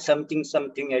 and something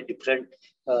a different.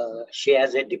 She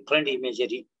has a different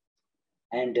imagery,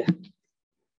 and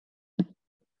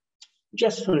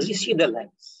just only see the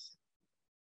lines.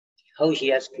 How she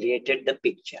has created the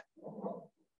picture.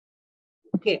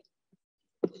 Okay.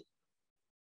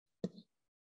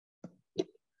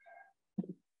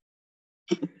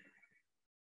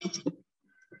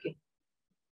 Okay.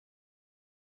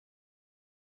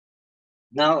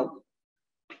 Now,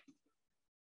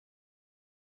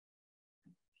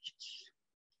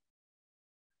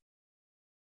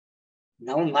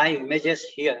 my images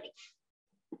here,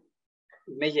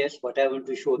 what I want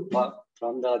to show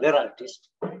from the other artist.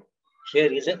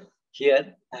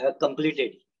 Here I have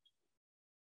completed.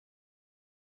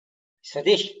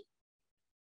 Satish.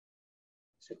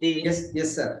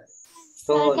 Yes, sir.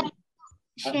 So,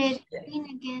 share screen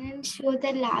again and show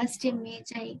the last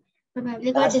image. I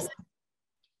probably got this.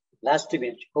 Last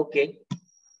image, okay.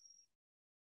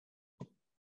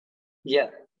 Yeah.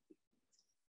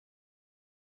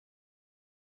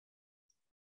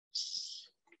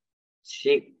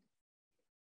 See.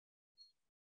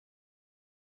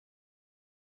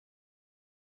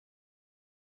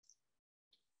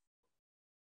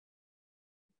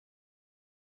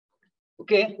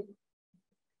 Okay.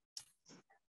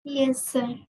 Yes,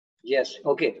 sir. Yes,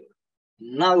 okay.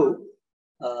 Now,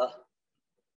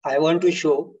 I want to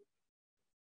show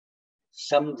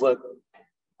some work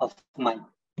of mine.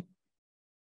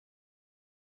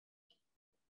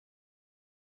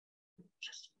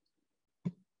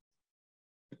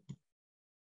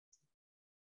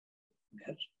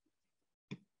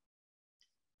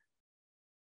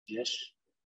 Yes.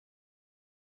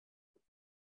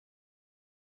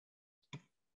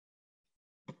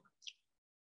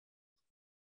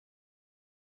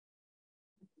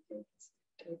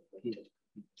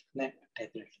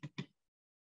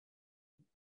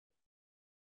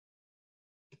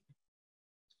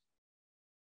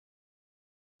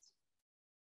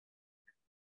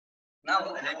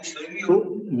 Now I am showing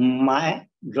you my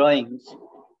drawings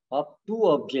of two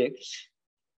objects.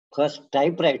 First,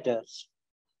 typewriters.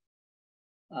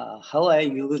 How I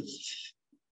use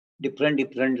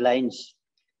different lines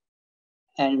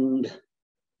and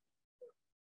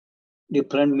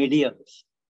different mediums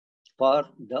for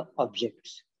the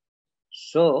objects.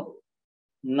 So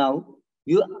now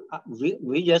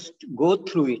we just go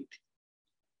through it.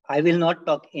 I will not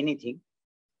talk anything.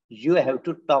 You have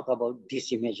to talk about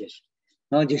these images.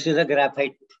 Now this is a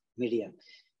graphite medium.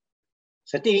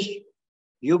 Satish,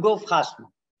 you go fast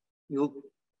now.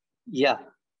 Yeah.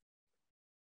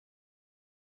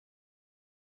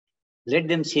 Let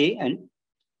them see and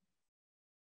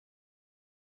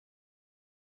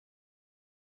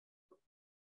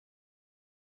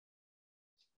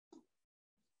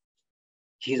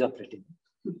he's operating.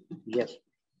 Yes.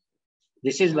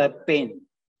 This is my pen.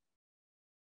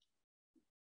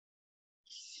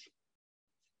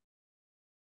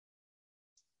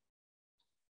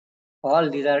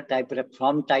 All these are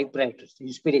from typewriters,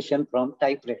 inspiration from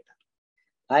typewriter.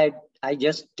 I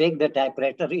just take the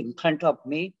typewriter in front of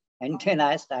me and then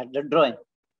I start the drawing.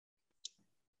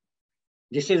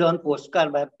 This is on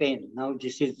postcard by pen. Now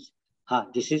this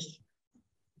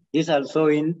also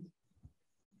in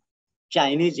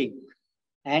Chinese ink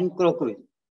and crockery,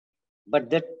 but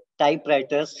the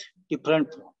typewriters different.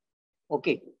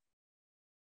 Okay.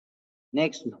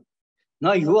 Next now.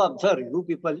 Now you observe, you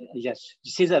people, yes,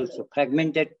 this is also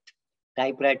fragmented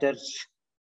typewriters,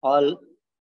 all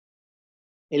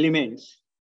elements.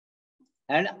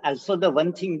 And also the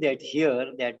one thing that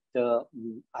here that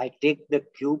I took the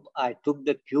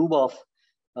cube of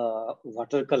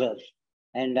watercolor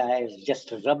and I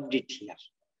just rubbed it here.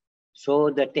 So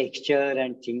the texture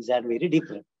and things are very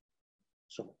different.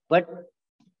 So, but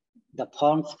the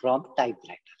forms from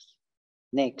typewriters.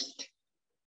 Next.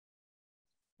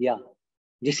 Yeah.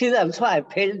 This is also, I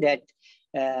felt that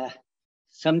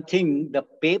something, the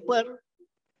paper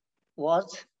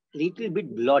was little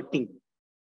bit blotting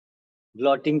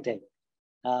type.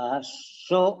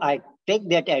 So I take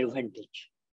that advantage.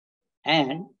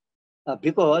 And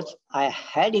because I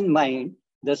had in mind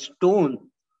the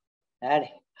stone,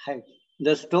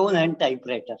 the stone and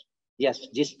typewriter. Yes,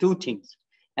 these two things.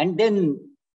 And then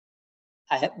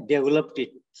I have developed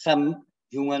it, some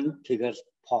human figures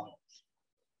forms.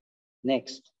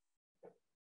 Next.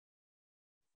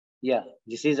 Yeah,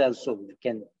 this is also, you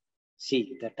can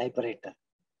see the typewriter.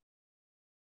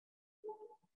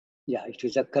 Yeah, it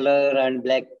is a color and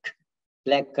black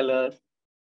color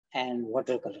and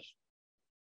watercolor.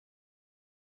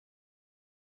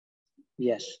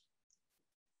 Yes.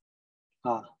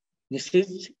 This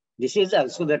is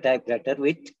also the typewriter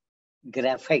with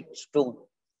graphite stone.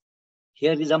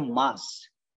 Here is a mass.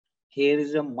 Here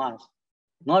is a mass,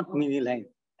 not mini line.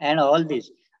 And all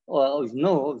this.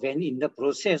 No, when in the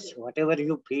process, whatever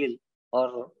you feel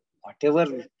or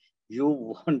whatever you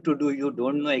want to do, you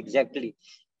don't know exactly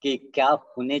कि क्या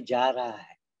होने जा रहा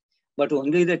है. But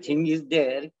only the thing is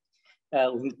there.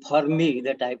 For me,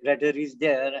 the typewriter is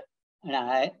there, and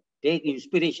I take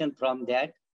inspiration from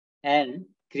that and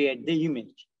create the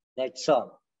image. That's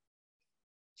all.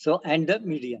 So, and the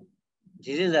medium.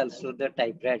 This is also the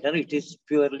typewriter. It is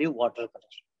purely watercolor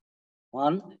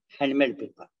on handmade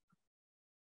paper.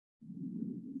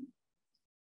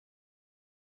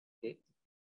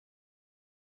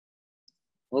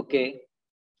 Okay.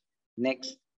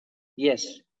 Next. Yes,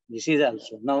 this is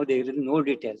also. Now there is no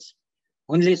details.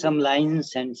 Only some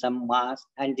lines and some mass.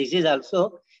 And this is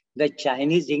also the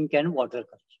Chinese ink and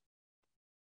watercolor.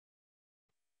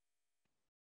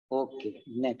 Okay,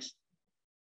 next.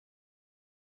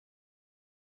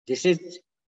 This is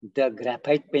the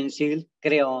graphite pencil,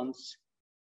 crayons.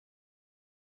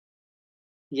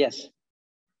 Yes.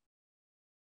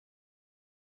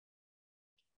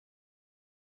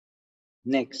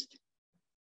 Next.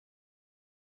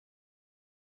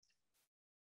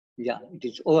 Yeah, it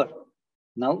is over.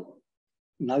 Now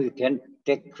you can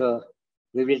take,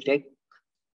 we will take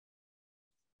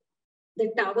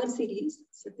the tower series,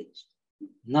 Satish.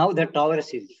 Now the tower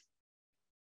series.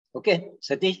 Okay,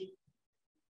 Satish?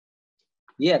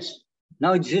 Yes.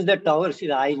 Now this is the tower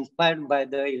series. I inspired by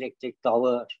the electric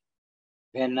tower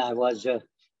when I was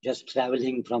just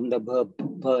traveling from the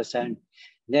bus, and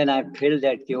then I felt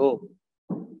that, oh,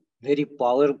 very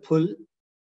powerful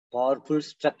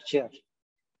structure.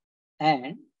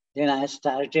 And then I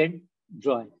started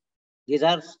drawing. These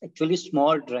are actually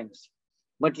small drawings,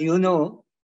 but you know,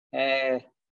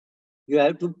 you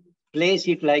have to place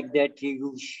it like that.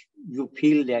 You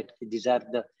feel that these are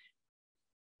the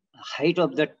height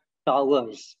of the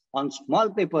towers on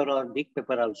small paper or big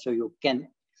paper. Also, you can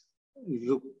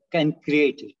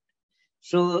create it.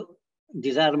 So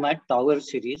these are my tower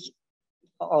series.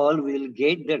 All will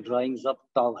get the drawings of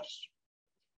towers.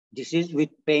 This is with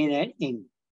pen and ink.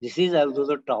 This is also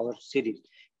the tower series.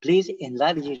 Please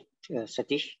enlarge it,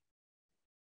 Satish.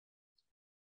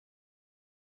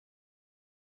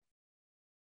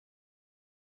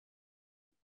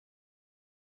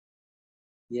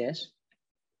 Yes.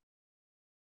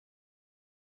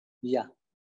 Yeah.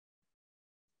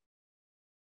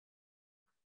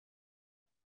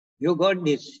 You got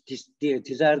this.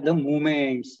 These are the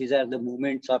movements. These are the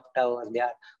movements of tower. They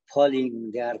are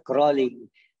falling, they are crawling,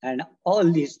 and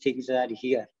all these things are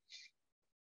here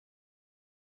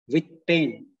with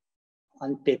pen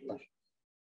on paper.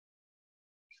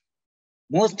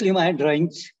 Mostly my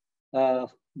drawings,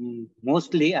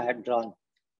 mostly I had drawn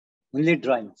only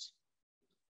drawings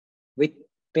with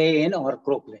pen or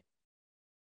croquet.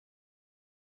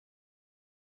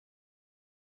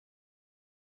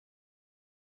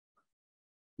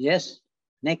 Yes,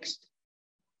 next.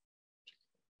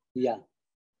 Yeah.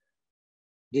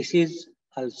 This is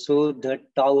also the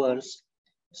towers,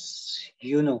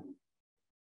 you know,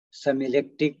 some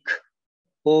electric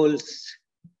poles,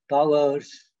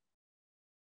 towers,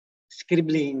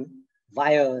 scribbling,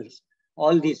 wires,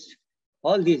 all these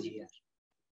here.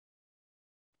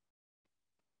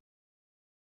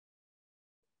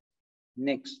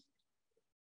 Next.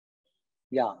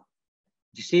 Yeah.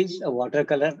 This is a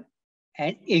watercolor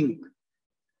and ink,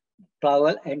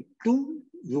 towel, and two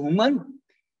human,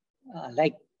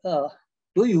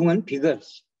 two human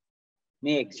figures.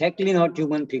 May exactly not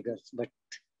human figures, but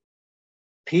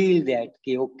feel that,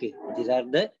 okay, these are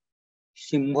the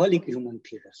symbolic human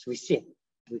figures. We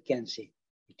can say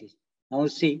it is. Now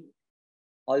see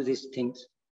all these things.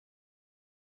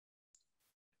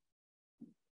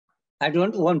 I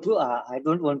don't want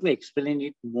to explain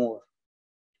it more,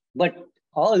 but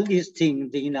all these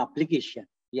things in application,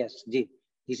 yes, this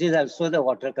is also the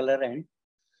watercolor and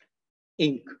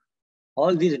ink.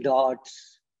 All these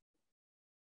dots,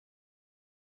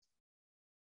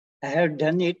 I have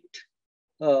done it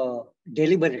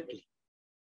deliberately.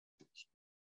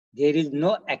 There is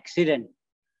no accident.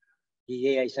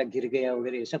 ये ऐसा गिर गया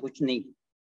वगैरह ऐसा कुछ नहीं.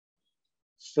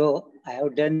 So I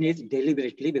have done it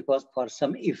deliberately because for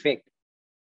some effect.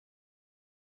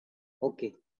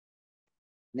 Okay.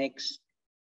 Next.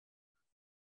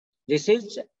 This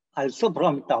is also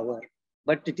from tower,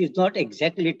 but it is not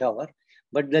exactly tower,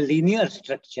 but the linear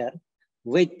structure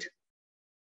with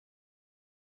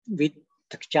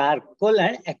charcoal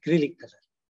and acrylic color,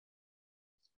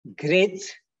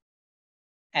 grays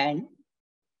and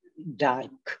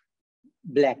dark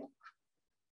black.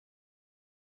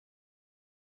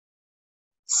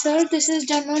 Sir, this is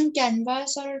done on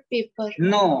canvas or paper?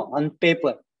 No, on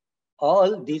paper.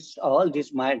 All these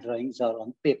my drawings are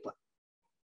on paper.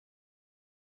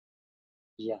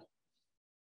 Yeah.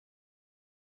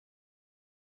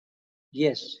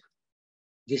 Yes.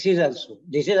 This is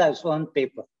also on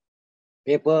paper.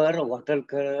 Paper,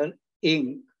 watercolor,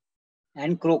 ink,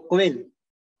 and croquet.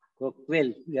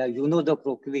 Croquet, yeah, you know the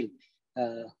croquet.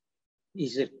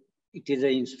 It is an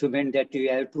instrument that you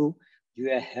have to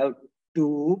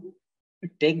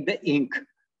take the ink,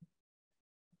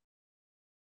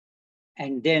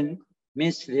 and then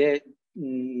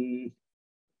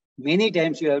many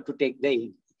times you have to take the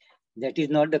ink. That is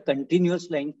not the continuous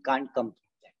line, can't come from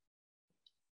that.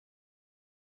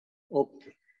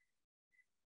 Okay.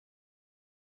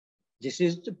 This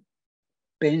is the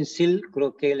pencil,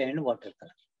 croquet, and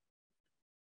watercolor.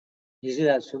 This is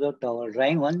also the tower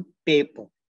drawing on paper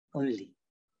only.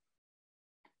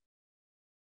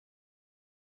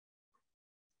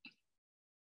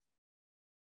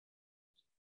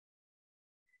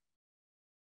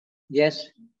 Yes,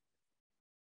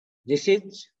 this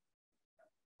is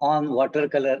on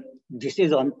watercolor. This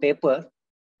is on paper,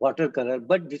 watercolor,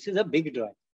 but this is a big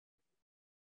drawing.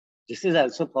 This is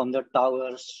also from the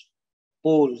towers,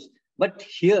 poles. But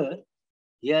here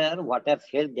what I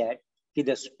felt that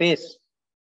the space,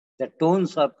 the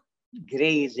tones of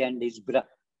grays and this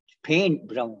faint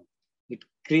brown, it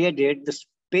created the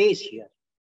space here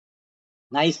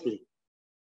nicely.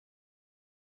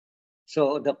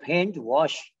 So the faint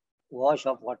wash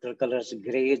of watercolors,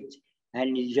 grays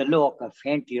and yellow ochre,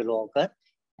 faint yellow ochre,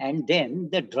 and then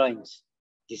the drawings,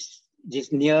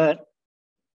 this near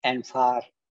and far.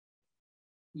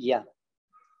 Yeah.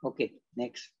 Okay,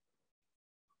 next.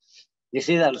 This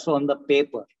is also on the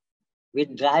paper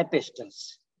with dry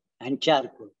pastels and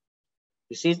charcoal.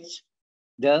 This is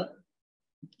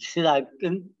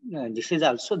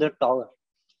also the tower.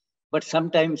 But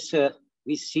sometimes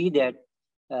we see that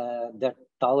the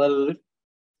towers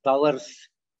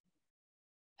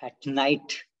at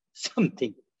night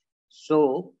something.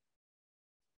 So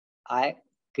I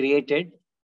created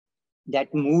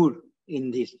that mood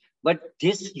in this. But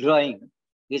this drawing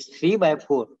is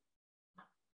 3x4.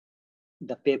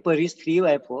 The paper is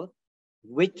 3x4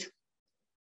 with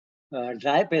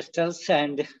dry pastels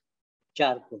and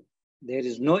charcoal. There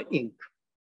is no ink.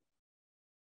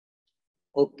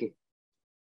 Okay.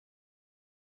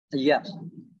 Yeah.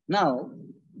 Now,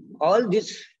 all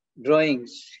these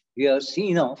drawings we have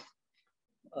seen of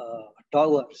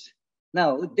towers.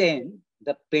 Now, then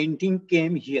the painting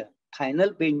came here.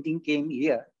 Final painting came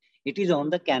here. It is on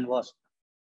the canvas.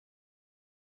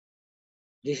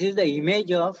 This is the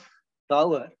image of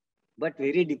tower, but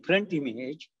very different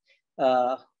image.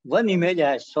 One image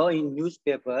I saw in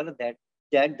newspaper that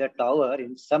the tower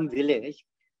in some village,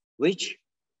 which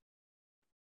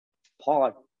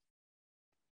fought,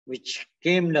 which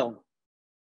came down.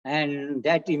 And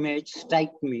that image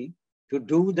struck me to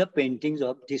do the paintings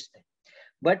of this time.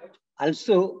 But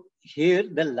also here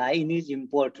the line is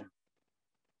important.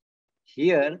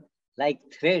 Here, like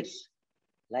threads,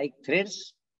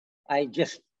 I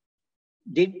just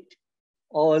did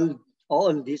all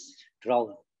this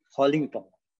tower, falling tower.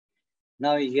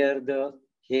 Now here the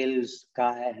hills,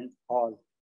 sky and all.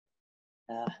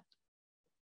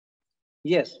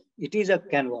 Yes, it is a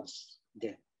canvas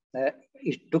there.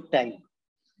 It took time,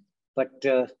 but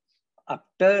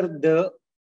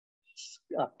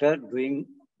after doing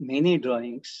many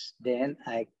drawings, then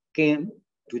I came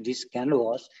to this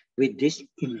canvas with this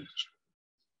image.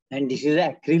 And this is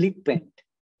acrylic paint.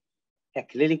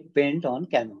 Acrylic paint on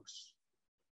canvas.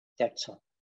 That's all.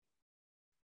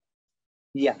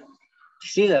 Yeah.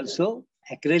 This is also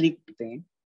acrylic paint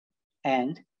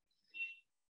and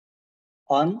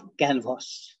on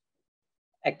canvas.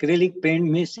 Acrylic paint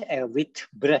means with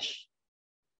brush.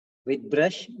 With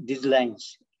brush, these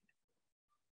lines.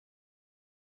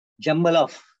 Jumble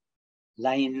of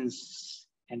lines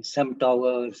and some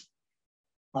towers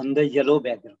on the yellow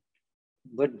background.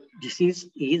 But this is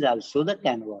also the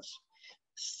canvas.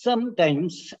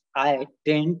 Sometimes I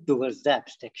tend towards the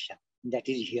abstraction. That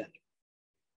is here.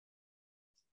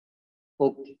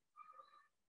 Okay.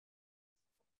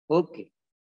 Okay.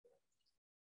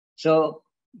 So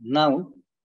now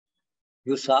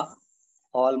you saw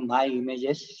all my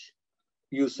images.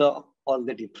 You saw all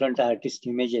the different artist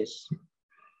images.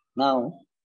 Now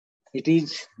it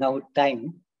is now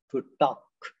time to talk.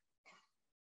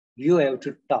 You have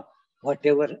to talk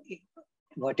whatever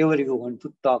you want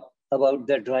to talk about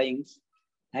the drawings.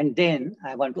 And then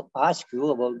I want to ask you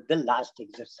about the last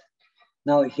exercise.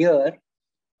 Now here,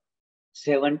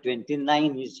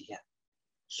 729 is here.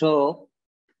 So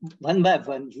one by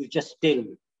one, you just tell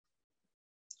me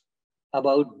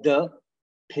about the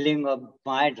feeling of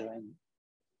my drawing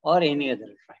or any other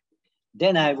drawing.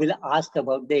 Then I will ask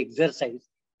about the exercise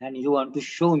and you want to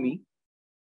show me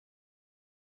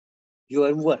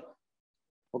your work.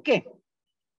 Okay.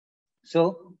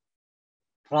 So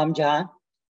from Jahan,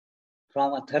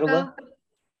 from Atharva,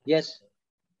 yes.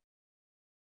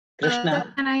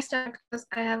 Krishna. Can I start? Because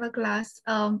I have a class.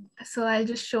 So I'll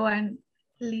just show and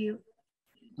leave.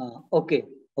 Okay.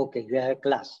 Okay. You have a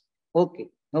class. Okay.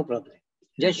 No problem.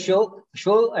 Just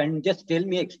show and just tell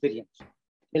me experience.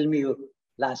 Tell me your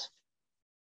last.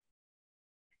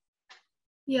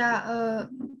 Yeah.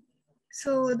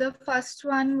 So the first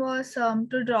one was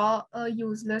to draw a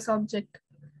useless object,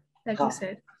 like you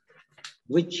said.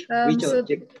 Which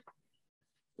object?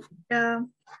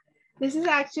 This is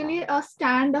actually a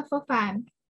stand of a fan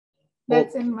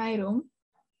that's in my room.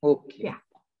 Okay. Yeah.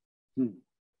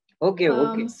 Okay.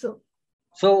 Okay.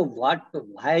 So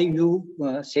why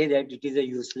you say that it is a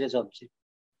useless object?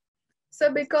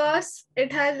 So because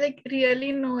it has like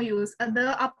really no use.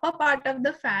 The upper part of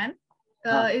the fan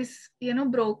is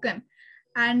broken,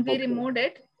 and we removed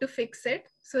it to fix it.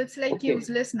 So it's like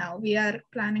useless now. We are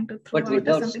planning to throw out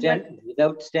or something.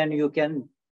 Without stand, you can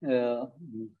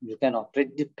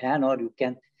operate the fan or you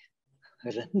can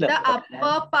run the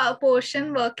upper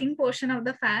working portion of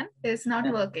the fan is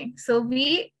not working. So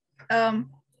we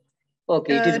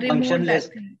okay, it is functionless.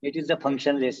 It is a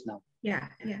functionless now. Yeah.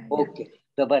 Okay.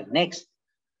 So, but next.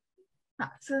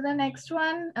 So the next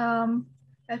one,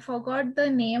 I forgot the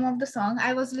name of the song.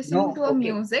 I was listening to a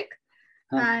music,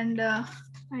 and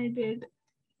I did.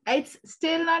 It's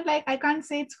still not like, I can't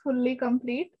say it's fully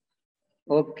complete.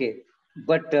 Okay,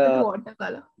 but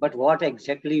watercolor. But what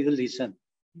exactly you listen?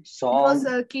 Song. It was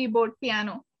a keyboard,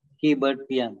 piano. Keyboard,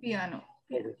 piano. Piano.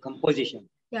 Composition.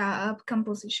 Yeah,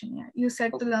 composition. Yeah, you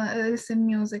said to listen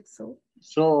music, so.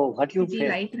 So what you feel?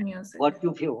 Light music. What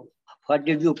you feel? What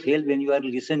did you feel when you are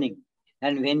listening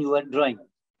and when you are drawing?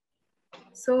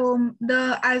 So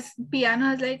as piano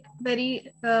has like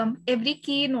very every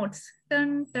key notes,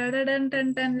 dun, dun, dun,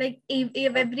 dun, dun, like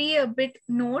every bit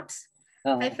notes.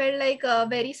 I felt like a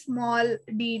very small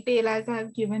detail as I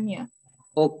have given here.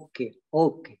 Okay.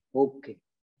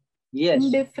 Yes.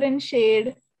 Different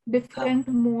shade, different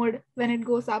mode when it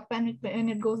goes up and when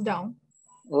it goes down.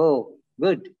 Oh,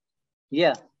 good.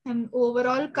 Yeah. And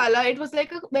overall color, it was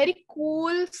like a very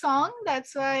cool song.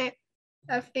 That's why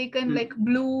I've taken like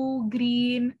blue,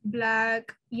 green,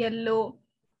 black, yellow.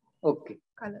 Okay.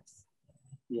 Colors.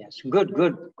 Yes,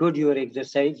 good. Your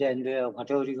exercise and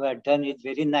whatever you have done is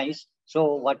very nice.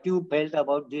 So what you felt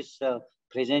about this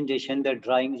presentation, the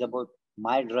drawings, about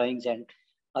my drawings and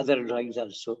other drawings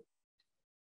also?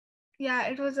 Yeah,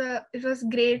 it was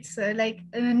great, sir. Like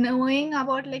knowing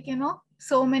about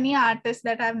so many artists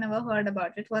that I've never heard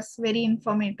about. It was very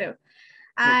informative.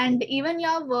 And even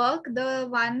your work, the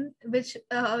one which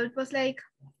it was like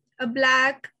a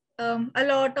black, a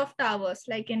lot of towers,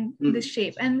 like in this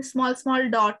shape, and small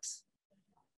dots,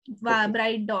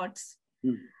 bright dots.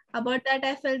 About that,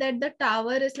 I felt that the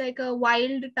tower is like a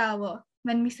wild tower.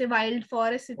 When we say wild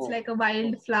forest, it's like a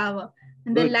wild flower.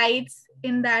 And the lights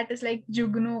in that is like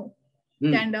jugnu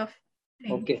kind of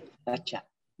thing. Okay, gotcha.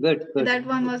 Good. That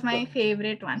one was my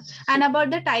favorite one. And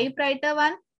about the typewriter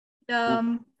one,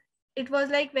 it was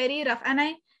like very rough. And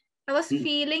I was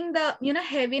feeling the,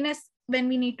 heaviness when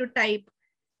we need to type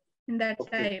in that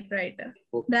typewriter.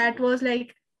 That was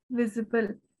like visible.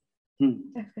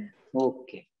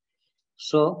 Okay.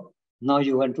 So now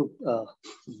you want to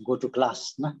go to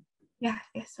class, no? Yeah,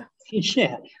 yes, sir.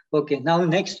 Yeah. Okay. Now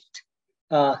next,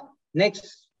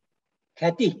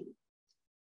 Kathy.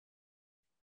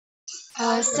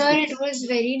 Sir, it was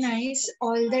very nice,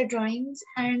 all the drawings.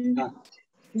 And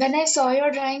when I saw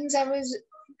your drawings, I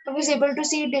was able to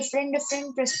see different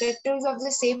perspectives of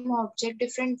the same object,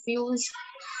 different views.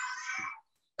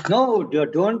 No,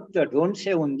 don't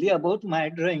say only about my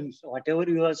drawings. Whatever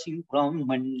you are seeing from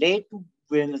Monday to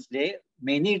Wednesday,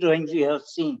 many drawings you have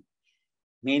seen.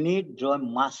 Many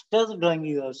masters drawing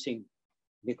you have seen.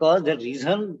 Because the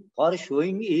reason for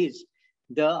showing is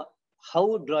how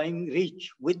drawing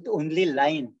reach with only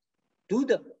line to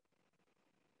the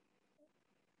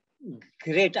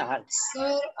great art.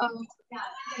 Sir,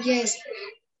 yes,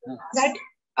 that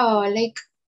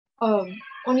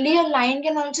only a line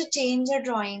can also change a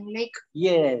drawing. Like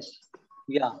yes,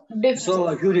 yeah.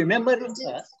 So you remember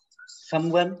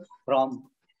someone from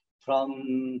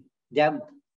them,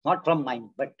 not from mine,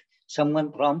 but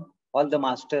someone from all the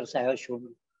masters I have shown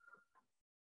you.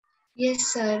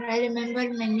 Yes, sir. I remember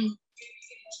many.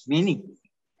 Many?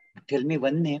 Tell me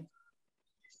one name.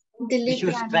 Dilip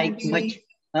Which strike much?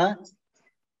 Huh?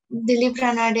 Dilip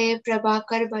Ranade,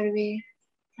 Prabhakar Barve.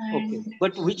 Okay,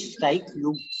 but which strike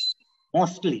you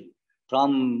mostly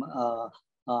from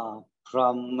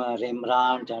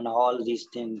Rembrandt and all these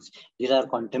things? These are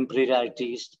contemporary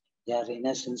artists. They are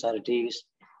Renaissance artists.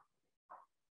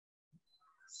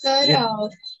 Sir,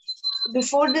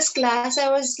 before this class, I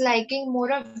was liking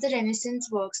more of the Renaissance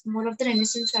works, more of the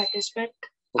Renaissance artists. But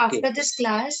after this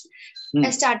class, I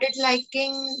started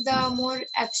liking the more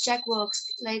abstract works,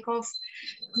 like of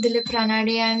Dilip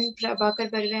Ranade and Prabhakar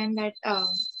Barve and that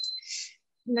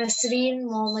Nasreen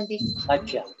Mohammadi.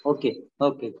 Acha. Okay,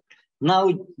 okay.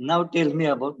 Now tell me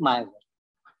about my work.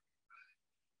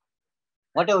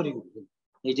 Whatever you do,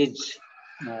 it is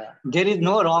there is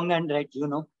no wrong and right. You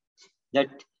know that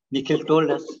Nikhil told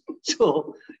us.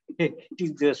 So it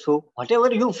is so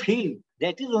whatever you feel,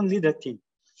 that is only the thing.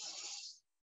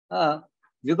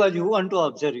 Because you want to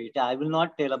observe it, I will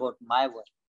not tell about my work.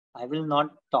 I will not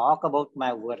talk about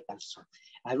my work also.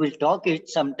 I will talk it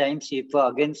sometimes if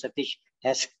again Satish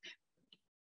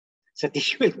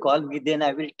will call me, then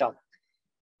I will talk.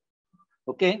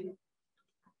 Okay?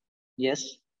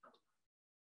 Yes.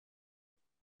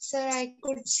 Sir, I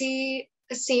could see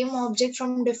the same object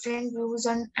from different views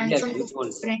and from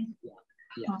different.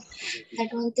 That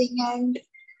one thing. And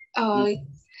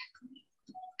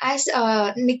as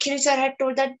Nikhil sir had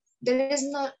told that there is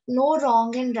no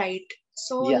wrong and right.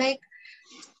 So like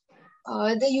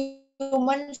the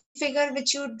human figure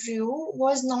which you drew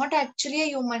was not actually a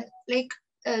human. Like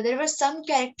there were some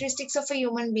characteristics of a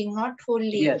human being, not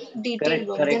wholly detailed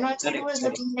work. Then also it was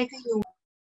looking like a human.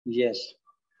 Yes.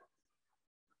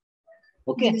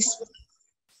 Okay. Yes.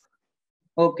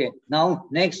 Okay. Now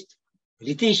next,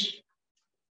 Ritesh.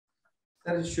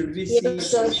 Sir, should we see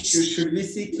should we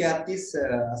see Kathy's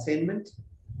assignment?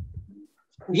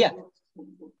 Yeah.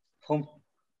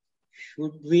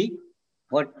 Should we?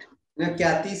 What? No,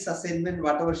 Kathy's assignment,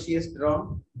 whatever she has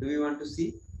drawn, do we want to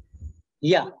see?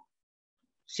 Yeah.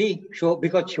 See, show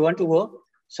because she want to go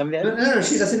somewhere. No,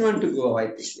 she doesn't want to go. I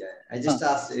think. Yeah. I just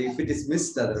asked if it is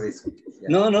missed. Otherwise, yeah.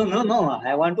 No.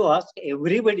 I want to ask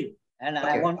everybody, and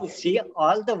I want to see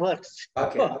all the works.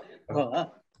 Okay.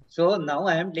 So now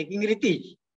I am taking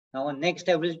Ritesh. Now next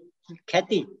I will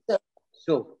Kathy.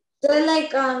 So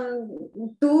like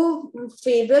two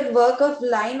favorite work of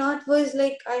line art was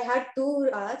like I had two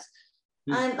arts.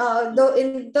 And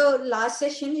in the last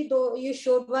session, you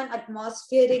showed one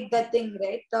atmospheric that thing,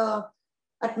 right?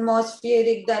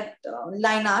 Atmospheric that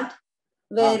line art,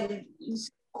 where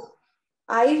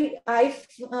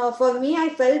for me, I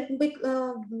felt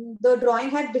the drawing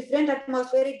had different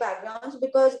atmospheric backgrounds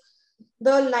because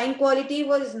the line quality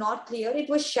was not clear. It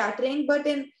was shattering, but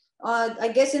in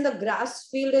I guess in the grass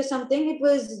field or something, it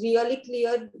was really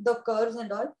clear, the curves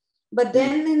and all. But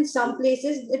then in some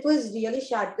places, it was really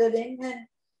shattering and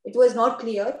it was not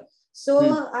clear.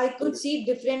 So I could see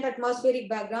different atmospheric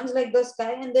backgrounds like the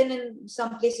sky and then in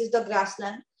some places the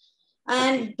grassland.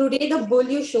 And today the bull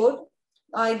you showed,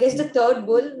 I guess the third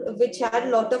bull, which had a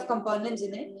lot of components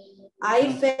in it,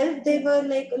 I felt they were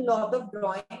like a lot of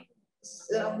drawings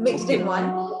mixed in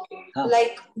one.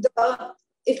 Like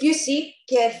if you see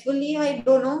carefully, I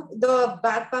don't know, the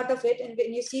back part of it, and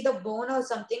when you see the bone or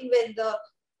something, when the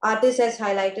artist has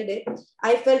highlighted it,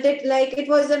 I felt it like it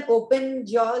was an open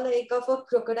jaw, like of a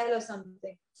crocodile or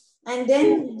something. And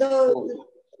then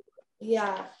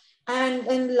And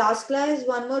in last class,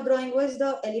 one more drawing was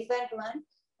the elephant one,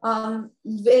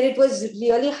 where it was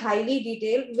really highly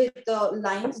detailed with the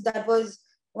lines. That was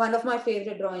one of my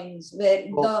favorite drawings, where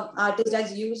the artist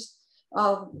has used,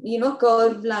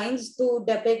 curved lines to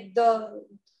depict the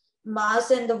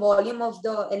mass and the volume of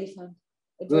the elephant.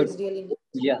 It was really nice.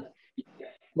 Yeah.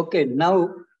 Okay,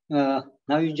 now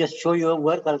you just show your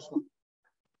work also.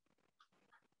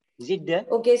 Is it there?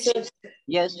 Okay, sir.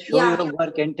 Yes, show your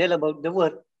work and tell about the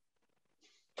work.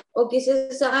 Okay,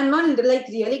 so I'm not like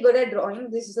really good at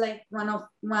drawing. This is like one of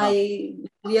my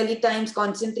really times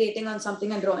concentrating on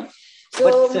something and drawing.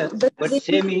 So, but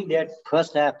say me that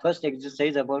first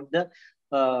exercise about the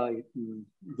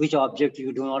which object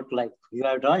you do not like. You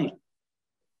have drawn it.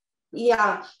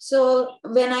 Yeah. So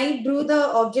when I drew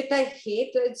the object I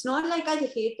hate, it's not like I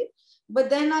hate it, but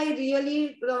then I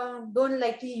really don't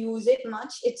like to use it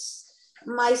much. It's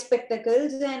my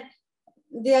spectacles, and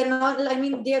they are not, I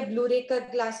mean, they are Blu-ray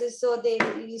cut glasses, so they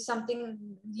something,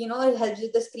 it helps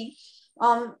with the screen.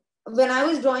 When I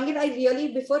was drawing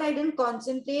it, before I didn't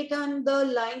concentrate on the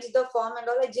lines, the form and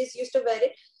all, I just used to wear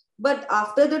it. But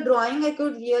after the drawing, I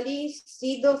could really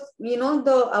see the,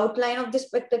 the outline of the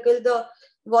spectacle, the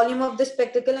volume of the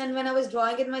spectacle. And when I was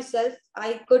drawing it myself,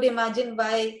 I could imagine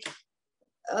why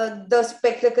the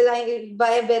spectacle, I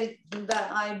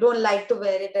don't like to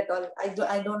wear it at all.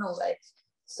 I don't know why.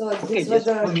 So okay, this was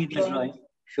show me the drawing.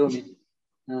 Show me.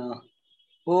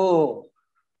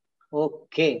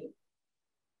 Okay.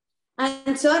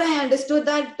 And sir, I understood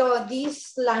that these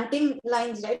slanting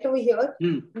lines right over here,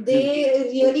 they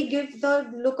really give the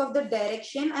look of the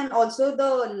direction and also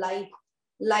the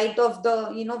light of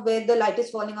the, where the light is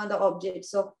falling on the object.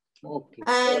 So,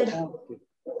 and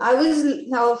I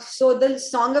was, so the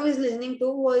song I was listening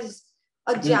to was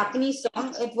a Japanese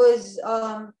song. It was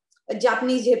a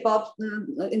Japanese hip hop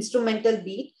instrumental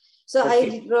beat. So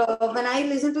when I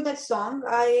listened to that song,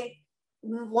 I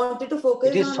wanted to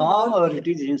focus on. It is song or it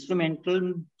is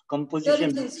instrumental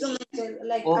composition? So it's instrumental.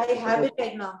 Like I have it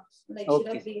right now. Like should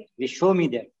I play it? Show me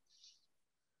that.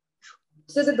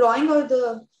 So the drawing or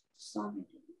the song?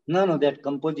 No, that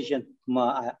composition.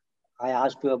 I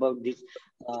asked you about this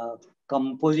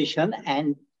composition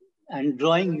and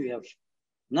drawing you have.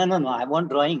 No. I want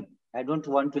drawing. I don't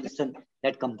want to listen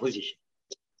that composition.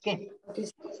 Okay.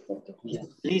 Yeah,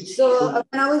 please. So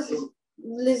when I was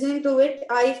listening to it,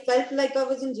 I felt like I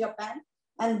was in Japan,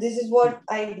 and this is what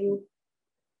I do.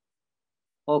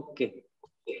 Okay.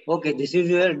 This is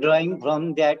your drawing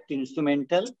from that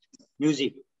instrumental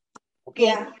music.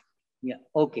 Okay. Yeah.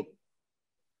 Okay.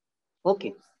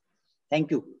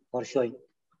 Thank you for showing.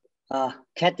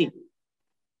 Kathy.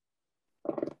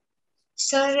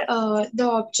 Sir, the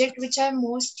object which I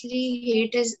mostly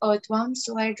hate is earthworms.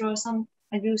 So I drew some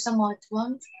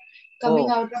earthworms coming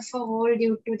out of a hole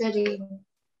due to the rain.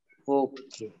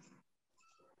 Okay.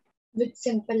 With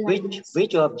simple lines.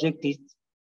 Which object is?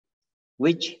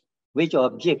 Which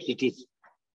object it is?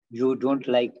 You don't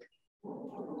like?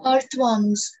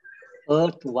 Earthworms.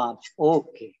 Earthworms.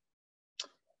 Okay.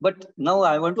 But now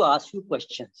I want to ask you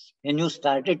questions. When you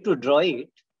started to draw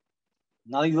it,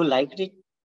 now you liked it?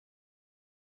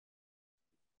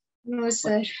 No,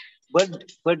 sir.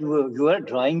 But your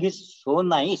drawing is so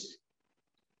nice.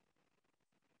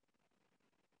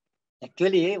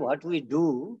 Actually, what we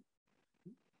do,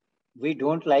 we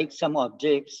don't like some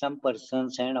objects, some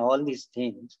persons and all these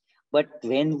things. But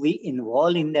when we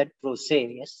involve in that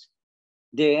process,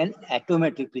 then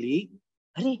automatically,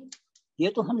 अरे ये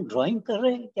तो हम drawing कर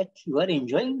रहे हैं, that you are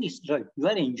enjoying this drawing. You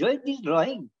are enjoying this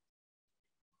drawing.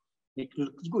 It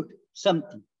looks good.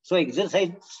 Something. So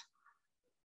exercise.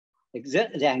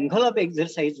 The angle of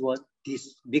exercise was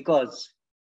this because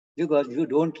you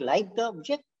don't like the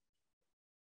object,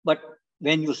 but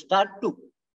when you start to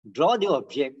draw the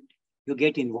object, you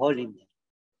get involved in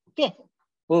that.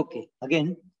 Okay.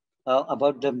 Again,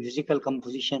 about the musical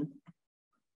composition.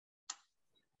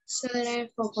 Sir, I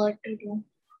forgot to do.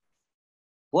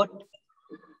 What?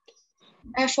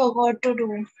 I forgot to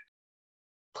do.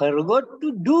 Forgot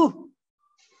to do?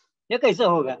 ये कैसा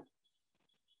होगा?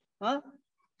 Huh?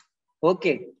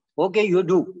 Okay, you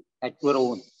do at your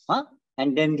own,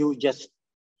 and then you just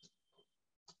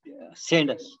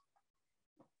send us.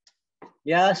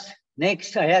 Yes,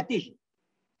 next, Hayati,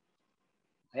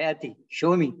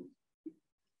 show me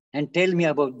and tell me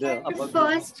about the.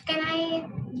 First, can I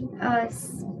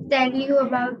tell you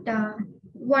about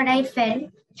what I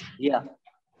felt? Yeah.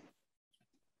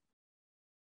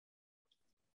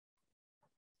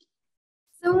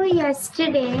 So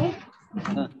yesterday.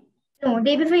 No,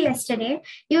 day before yesterday,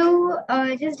 you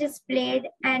just displayed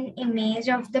an image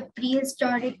of the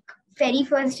prehistoric very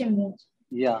first image.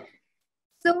 Yeah.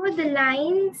 So the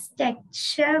line's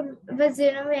texture was,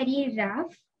 very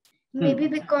rough. Maybe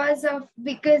because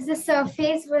the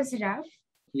surface was rough.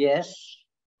 Yes.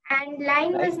 And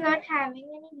line was not having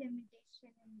any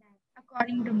limitation in that,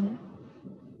 according to me.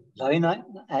 Lavina,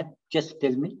 just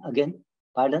tell me again.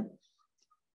 Pardon?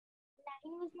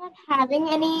 Line was not having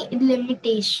any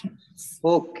limitations.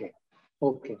 Okay.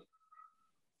 Okay.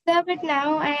 So, but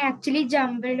now I actually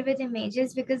jumbled with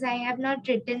images because I have not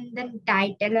written the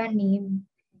title or name.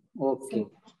 Okay.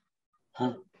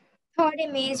 So, third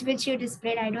image which you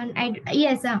displayed, it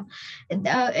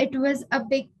was a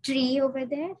big tree over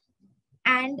there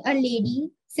and a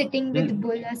lady sitting with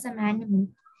bull or some animal.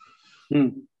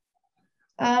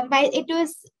 It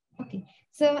was okay.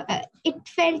 So it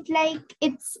felt like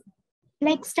it's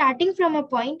like starting from a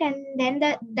point and then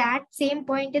that same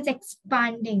point is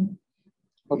expanding.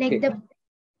 Okay. Like the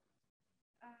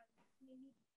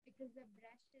maybe because the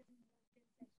brush is moved in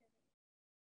such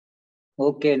a way.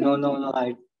 Okay, no.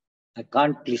 I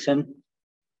can't listen.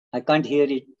 I can't hear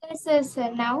it. Yes,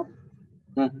 sir. Now?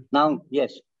 Now,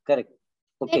 yes, correct.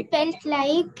 Okay. It felt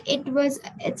like it was,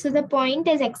 so the point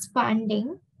is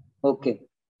expanding. Okay.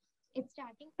 It's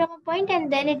starting from a point and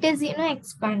then it is,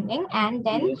 expanding. And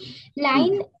then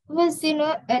line was,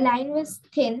 a line was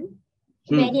thin,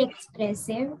 very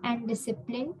expressive and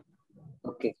disciplined.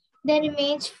 Okay. Then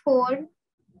image 4,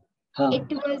 it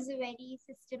was very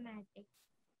systematic.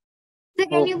 So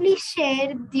can you please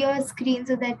share your screen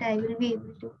so that I will be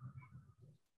able to?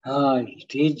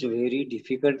 It is very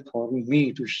difficult for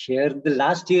me to share the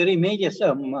last year images,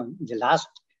 the last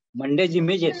Monday's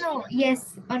images. No,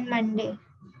 yes, on Monday.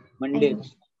 Monday.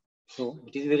 So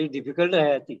it is very difficult,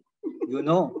 Hayati.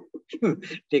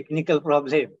 Technical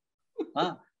problem.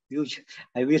 I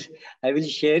will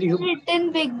share you.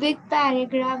 Written big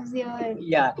paragraphs here.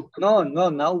 Yeah. No.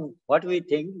 Now what we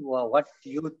think, what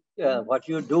you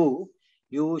do,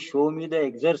 you show me the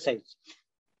exercise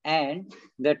and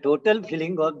the total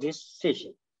feeling of this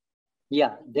session.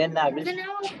 Yeah. Then I will.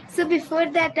 So before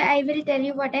that, I will tell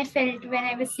you what I felt when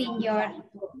I was seeing your.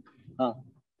 Okay.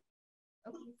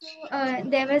 So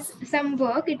there was some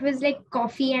work. It was like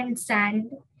coffee and sand.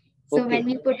 So when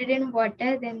we put it in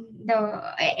water, then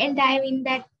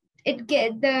that it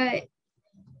get the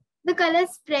color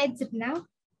spreads now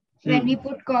when we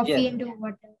put coffee into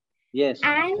water. Yes.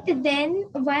 And then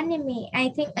one image, I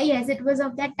think, yes, it was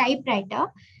of that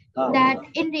typewriter that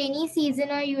in rainy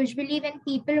season or usually when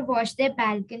people wash their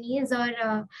balconies or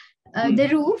the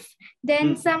roof,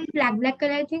 then some black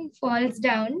color thing falls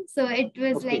down. So it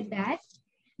was like that.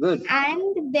 Good.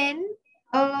 And then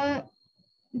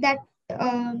that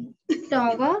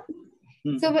tower,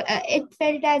 so it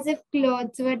felt as if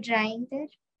clothes were drying there.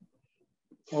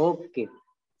 Okay.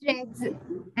 Threads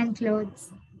and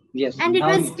clothes. Yes. And it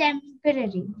was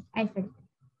temporary, I felt.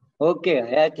 Okay,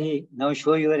 Hayati, now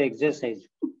show your exercise.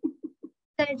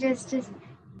 Sir, just.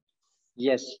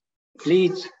 Yes,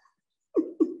 please.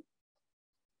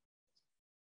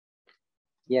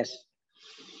 Yes.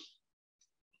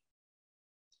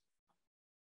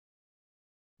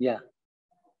 Yeah.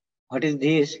 What is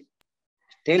this?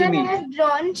 Tell me. I have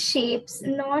drawn shapes,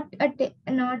 not an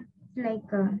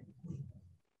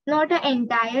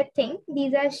entire thing.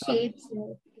 These are shapes.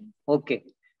 Okay.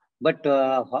 But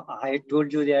I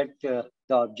told you that the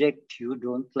object you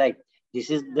don't like. This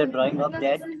is the drawing of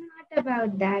that. This is not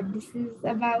about that. This is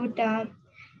about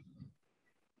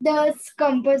the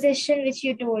composition which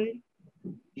you told.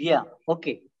 Yeah.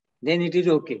 Okay. Then it is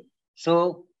okay.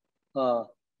 So,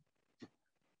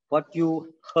 what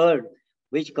you heard,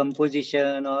 which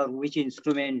composition or which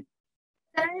instrument?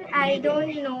 Sir, I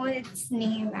don't know its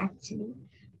name actually.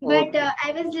 But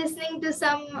I was listening to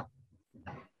some.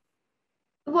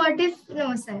 What if,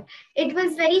 no, sir? It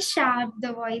was very sharp,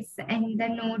 the voice and the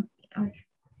note.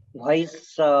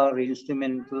 Voice or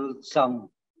instrumental sound?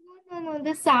 No.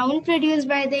 The sound produced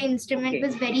by the instrument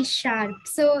was very sharp.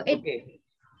 So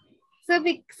So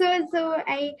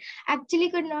I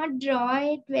actually could not draw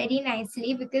it very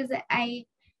nicely because I.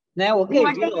 No, okay,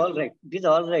 it is all right. It is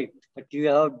all right. But you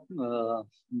have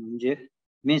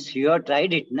means you have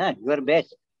tried it, na? Your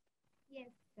best. Yes,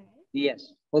 sir.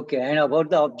 Yes. Okay. And about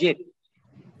the object?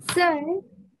 Sir,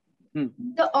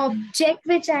 the object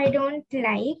which I don't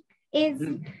like is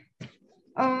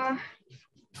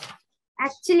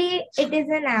actually it is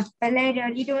an apple. I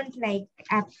really don't like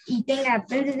eating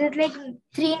apples. It is like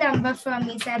 3 number for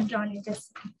me, so I've drawn it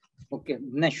just. Okay.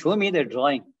 Now show me the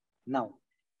drawing now.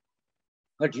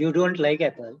 But you don't like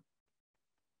apple.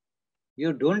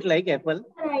 You don't like apple?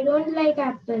 I don't like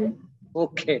apple.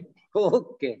 Okay.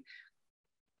 Okay.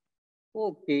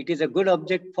 Okay. It is a good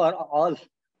object for all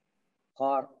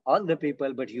for all the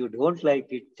people, but you don't like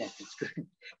it. That is good.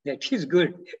 That is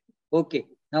good. Okay.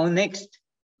 Now next,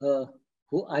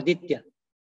 who Aditya?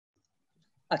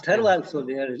 Atharva also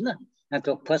there is, na?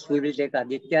 So first we will take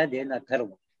Aditya, then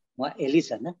Atharva.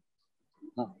 Elisa, na?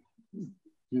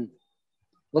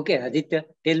 Okay, Aditya,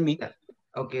 tell me.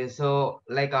 Okay, so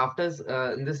like after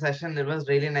in this session, it was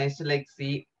really nice to like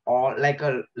see all like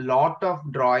a lot of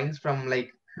drawings from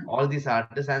like all these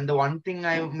artists. And the one thing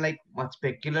I'm like much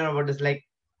peculiar about is like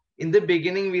in the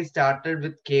beginning we started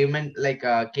with caveman, like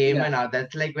caveman art.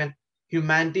 That's like when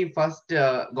humanity first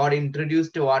got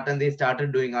introduced to art and they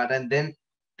started doing art. And then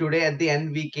today at the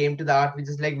end we came to the art which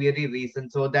is like very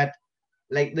recent. So that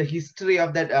like the history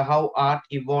of that how art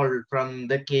evolved from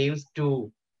the caves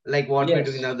to like what we're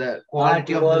doing now, the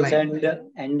quality of the line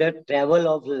and the travel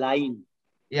of line.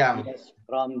 Yeah. Yes,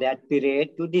 from that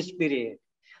period to this period,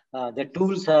 the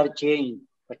tools are changed.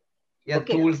 But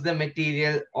tools, the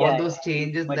material, all those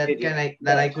changes material.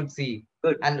 that I could see.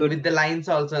 Good, and with the lines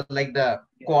also, like the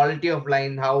quality of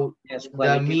line, how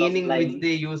the meaning which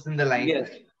they use in the line.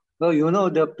 Yes. So you know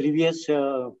the previous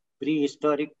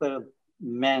prehistoric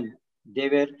man, they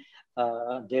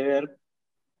were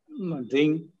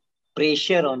doing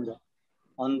pressure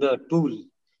on the tool,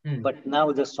 but now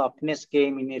the softness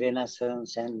came in the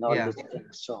Renaissance and all this things.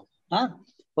 So,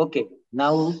 okay.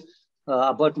 Now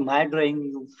about my drawing,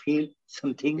 you feel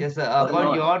something? Yes,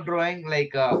 about your drawing,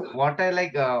 like what I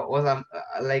like was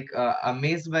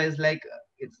amazed by is like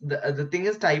it's the thing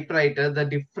is typewriter, the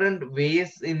different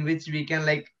ways in which we can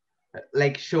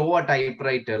like show a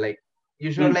typewriter. Like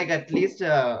you showed like at least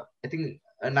I think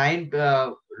 9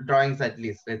 drawings at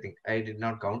least. I think I did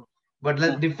not count, but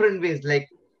like different ways. Like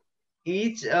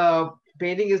each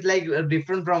painting is like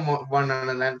different from one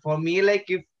another. And for me, like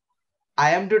if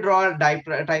I am to draw a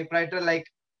typewriter, like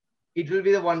it will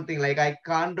be the one thing. Like I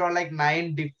can't draw like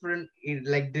 9 different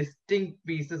like distinct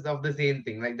pieces of the same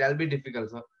thing. Like that'll be difficult.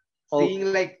 So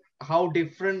seeing like how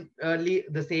differently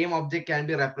the same object can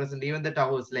be represented, even the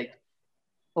towers, like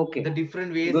the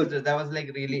different ways. That was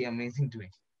like really amazing to me.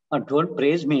 Don't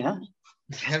praise me, huh?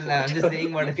 I'm just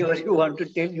saying whatever you want to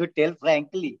tell, you tell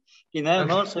frankly. You know,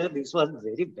 no, sir, this was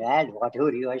very bad.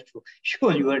 Whatever you are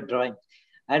shown you are drawing,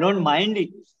 I don't mind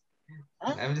it.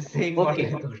 Huh? I'm just saying what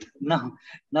I thought.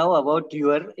 Now about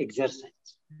your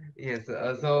exercise. Yes.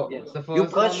 So the first you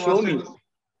first show me.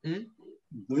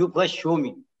 You first show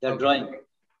me the drawing.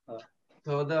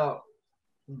 So the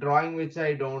drawing which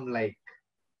I don't like.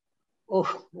 Oh,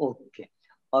 okay.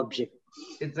 Object.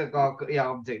 It's a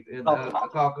object. A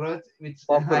cockroach which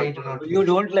I do not. You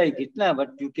don't like it, na?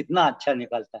 But you kitna acha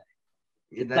nikalta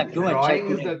hai. That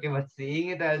drawing is okay, but seeing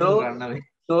it, I'll just run away.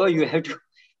 So you have to.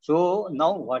 So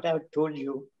now what I have told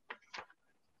you,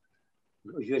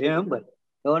 you remember,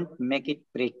 don't make it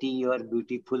pretty or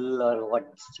beautiful or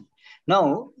what.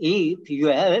 Now, if you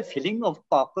have a feeling of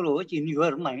cockroach in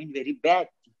your mind, very bad,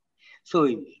 so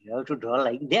you have to draw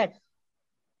like that.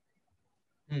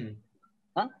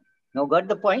 Huh? Now got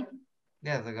the point?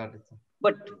 Yes, I got it.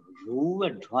 But you were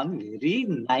drawn very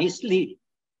nicely.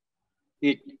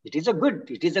 It is a good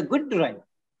drawing.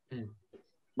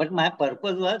 But my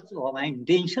purpose was, or my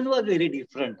intention was very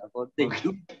different about the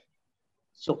issue.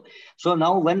 So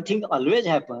now one thing always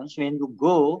happens when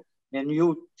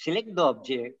you select the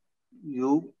object,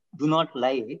 you do not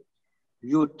lie,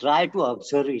 you try to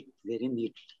observe it very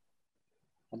neatly.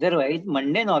 Otherwise,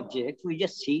 mundane objects, we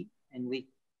just see and we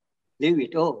leave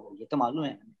it. Oh, ye to malum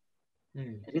hai.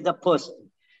 That is the first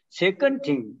thing. Second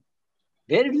thing,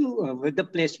 where do you, with the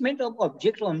placement of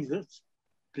object on your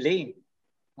plane,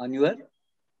 on your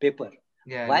paper.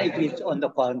 Why it is on the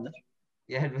corner?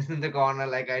 Yeah, it was in the corner.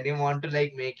 Like I didn't want to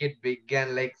like make it big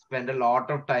and like spend a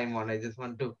lot of time on it. I just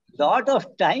want to. Lot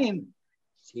of time.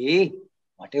 See,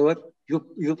 whatever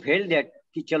you felt that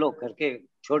ki chalo karke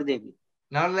chhod degi.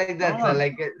 Not like that, sir.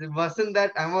 Like it wasn't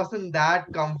that I wasn't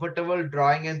that comfortable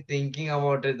drawing and thinking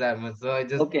about it that much. So I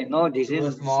just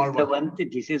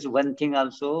this is one thing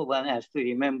also one has to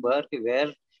remember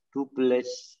where to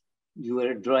place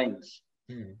your drawings.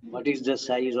 What is the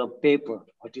size of paper?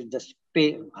 What is the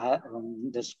space?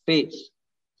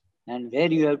 And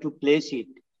where you have to place it.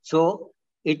 So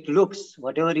it looks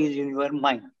whatever is in your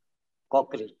mind.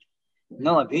 Cockroach.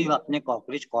 No, abhi apne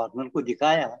cockroach corner ko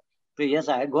dikhaya. So yes,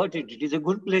 I got it. It is a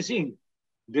good placing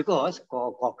because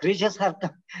cockroaches are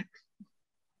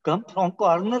come from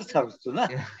corners also. Na?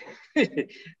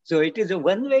 So it is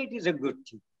one way. It is a good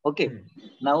thing. Okay.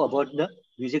 Now about the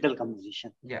musical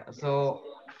composition. Yeah. So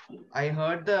I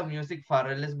heard the music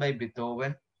Faralis by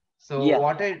Beethoven. So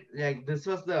what I like, this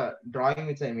was the drawing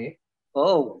which I made.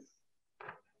 Oh,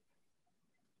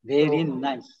 very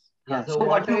nice. Yeah. So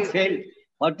what you felt?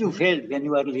 What you felt when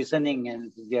you are listening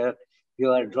and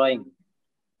you are drawing?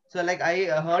 So like I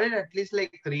heard it at least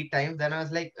like 3 times. Then I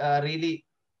was like really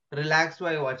relaxed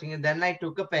while watching it. Then I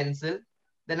took a pencil.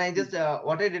 Then I just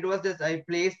what I did was just I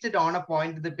placed it on a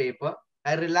point in the paper.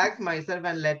 I relaxed myself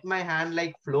and let my hand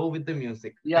like flow with the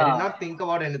music. Yeah. I did not think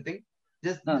about anything.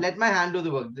 Just let my hand do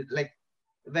the work. Like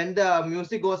when the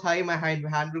music goes high, my hand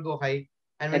will go high,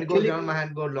 and when it goes down, my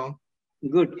hand go long.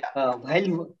 Good. Yeah.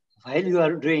 While you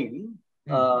are doing,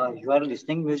 you are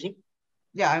listening music.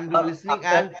 Yeah, I'm listening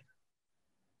and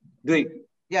doing.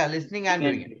 Yeah, listening and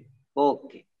doing it.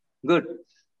 Okay. Good.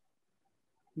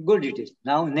 Good it is.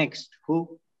 Now next,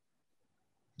 who?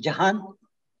 Jahan?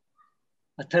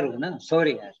 Atharva, na?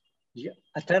 Sorry,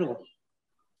 Atharva.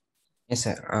 Yes,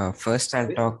 sir. First,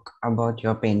 I'll talk about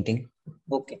your painting.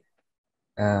 Okay.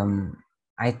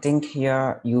 I think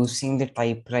you're using the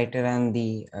typewriter and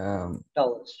the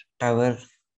tower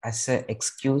as an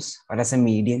excuse or as a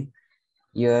medium.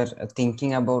 You're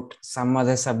thinking about some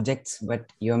other subjects,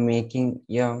 but you're making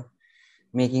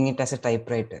it as a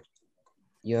typewriter.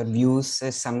 Your views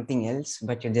is something else,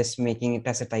 but you're just making it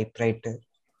as a typewriter.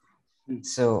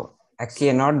 So actually,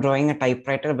 you're not drawing a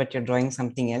typewriter, but you're drawing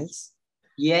something else.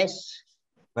 Yes.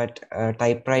 But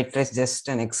typewriter is just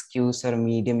an excuse or a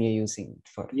medium you're using it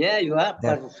for. Yeah, you are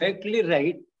perfectly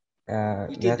right.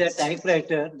 It is the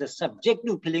typewriter, the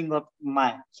subjective feeling of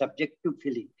my subjective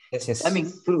feeling. Yes. Coming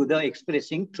through the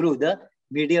expressing through the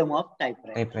medium of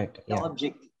typewriter. Yeah. The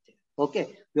object.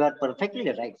 Okay, you are perfectly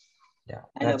right. Yeah,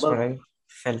 and that's what I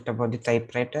felt about the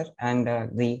typewriter. And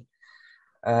the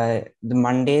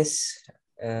Monday's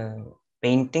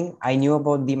painting, I knew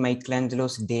about the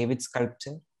Michelangelo's David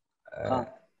sculpture.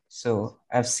 So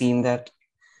I've seen that.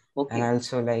 Okay. And I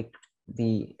also like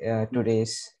the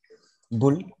today's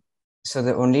bull. So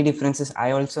the only difference is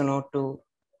I also know to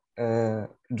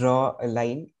draw a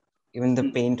line. Even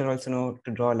the painter also know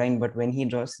to draw a line, but when he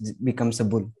draws, it becomes a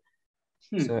bull.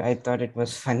 So I thought it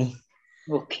was funny.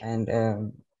 Okay.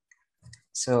 And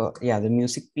so yeah, the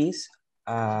music piece,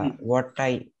 what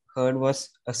I heard was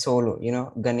a solo,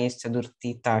 Ganesh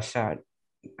Chaturthi, Tasha,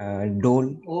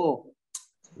 Dole. Oh.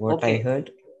 What I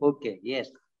heard. Okay,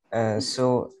 yes.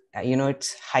 So,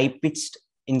 it's high-pitched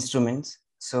instruments.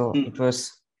 So it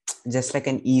was just like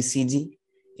an ECG.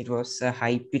 It was a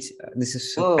high-pitch. This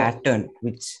is a pattern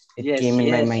which came in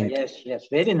my mind. Yes.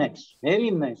 Very nice. Very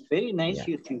nice. Very nice. Yeah.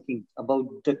 You're thinking about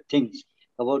the things,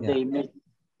 about the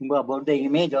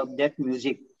image of that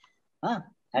music,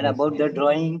 and about the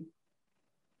drawing.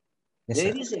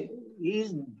 Yes,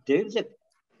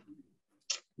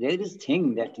 there is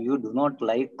thing that you do not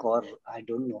like, or I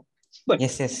don't know. But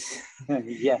yes.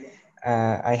 Yeah.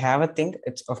 I have a thing.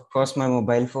 It's of course my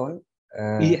mobile phone.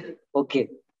 Yeah. Okay.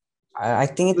 I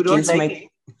think it kills my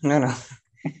no.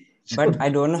 But I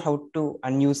don't know how to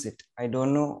unuse it. I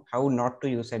don't know how not to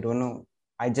use. I don't know.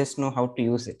 I just know how to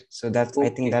use it. So that's I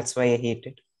think that's why I hate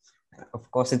it. Of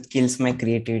course, it kills my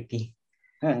creativity.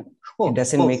 It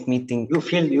doesn't make me think. You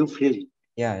feel.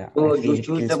 Yeah. So you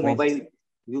choose the mobile.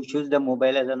 You choose the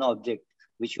mobile as an object,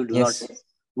 which you do not,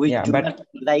 not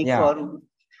like, or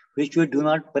which you do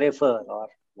not prefer, or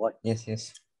what? Yes.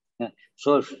 Yeah.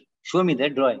 So show me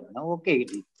that drawing. Now, okay,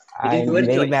 I'm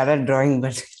very bad at drawing,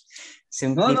 but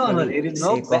simply for the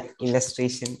sake of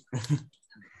illustration.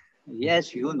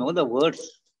 Yes, you know the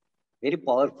words. Very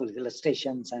powerful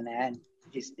illustrations and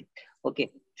this thing.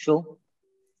 Okay, show.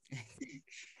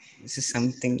 This is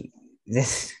something.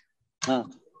 This.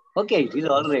 Okay, it is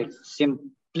all right.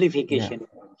 Simplification.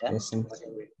 Yeah.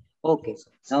 Okay.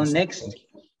 Now next.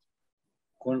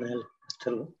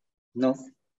 No.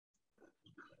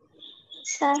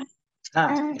 Sir.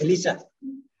 Elisa.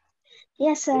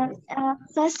 Yes, sir.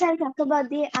 First, I'll talk about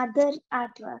the other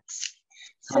artworks.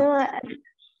 So,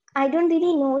 I don't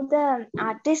really know the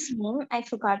artist's name. I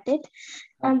forgot it.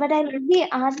 But I love the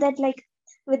art that, like,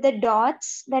 with the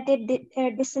dots, that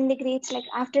it disintegrates, like,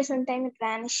 after some time it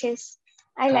vanishes.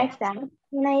 I like that.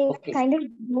 And I kind of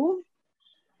do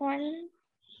one.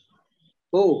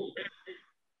 Oh.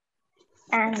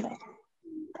 And.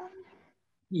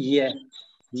 Yeah.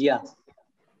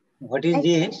 What is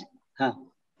this?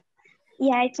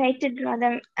 Yeah, I tried to draw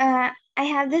them. I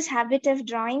have this habit of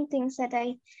drawing things that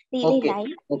I really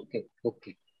like. Okay.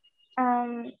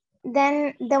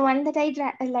 Then the one that I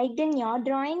liked in your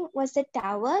drawing was the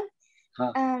tower.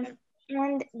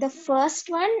 And the first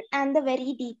one and the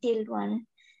very detailed one.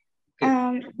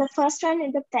 The first one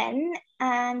is the pen,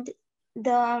 and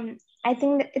I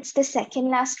think it's the second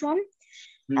last one.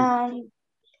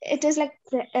 It is like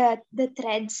the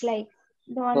threads, like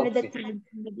the one with the threads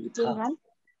and the detailed one.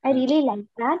 I really like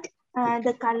that.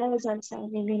 The colors also I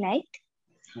really liked.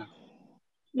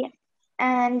 Yeah,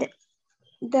 and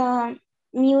the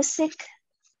music,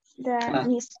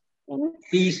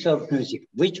 piece of music.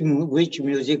 Which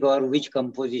music or which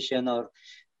composition or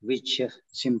which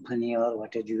symphony or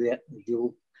whatever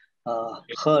you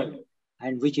heard,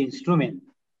 and which instrument?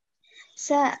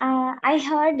 So I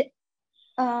heard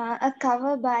a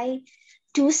cover by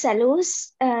two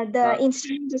cellos. The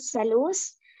instrument is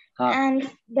cellos, and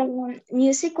the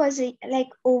music was like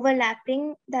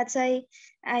overlapping. That's why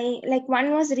I like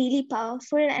one was really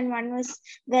powerful and one was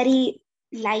very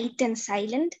light and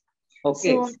silent.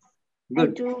 Okay, so good.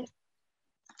 I do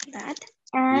that.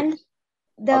 And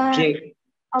the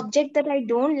object that I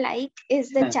don't like is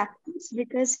the chapels,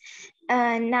 because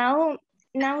now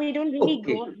we don't really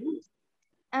go.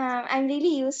 I'm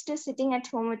really used to sitting at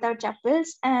home without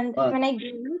chapels, and when I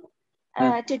go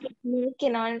to take milk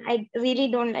and all, I really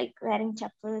don't like wearing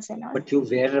chapels and all. But you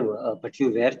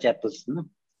wear chapels, no?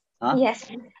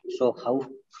 Yes. So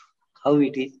how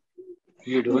it is?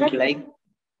 You don't like?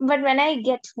 But when I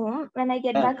get home, when I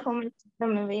get back home, I put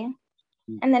them away,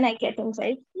 and then I get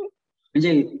inside.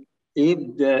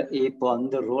 If on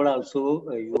the road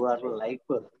also you are like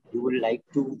you would like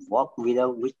to walk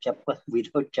without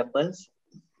chapels?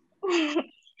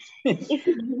 If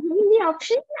you give me the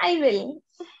option, I will.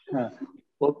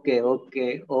 Okay.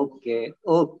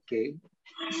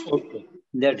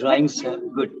 The drawings are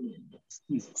good.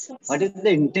 What is the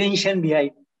intention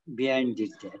behind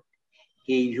this?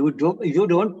 You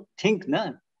don't think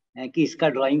na कि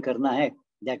इसका drawing करना है.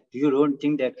 That you don't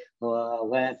think that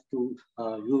where to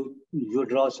you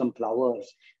draw some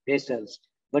flowers, vessels,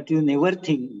 but you never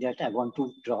think that I want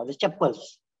to draw the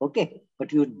chapels. Okay,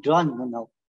 but you draw now.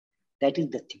 That is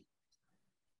the thing.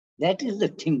 That is the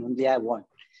thing only I want.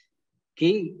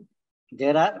 Okay,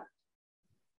 there are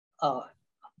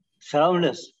surround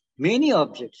us many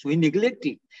objects. We neglect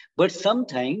it, but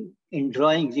sometimes in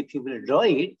drawings, if you will draw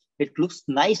it, it looks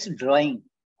nice drawing.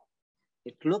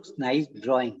 It looks nice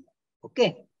drawing.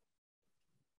 Okay.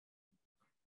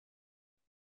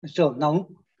 So now,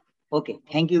 okay,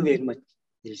 thank you very much,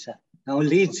 Ilsa. Now,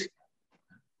 Liz,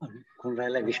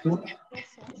 Vishnu.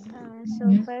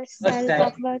 So first, I'll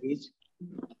talk about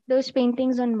those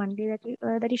paintings on Monday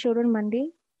that you showed on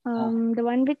Monday. The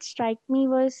one which struck me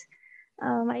was,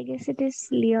 I guess it is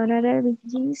Leonardo da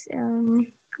Vinci's,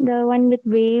 the one with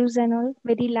waves and all,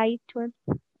 very light one.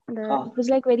 It was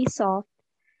like very soft,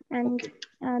 and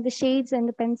the shades and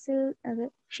the pencil, the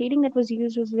shading that was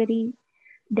used was very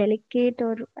delicate,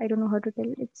 or I don't know how to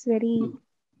tell. It's very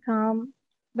calm,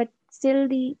 but still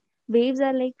the waves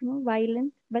are like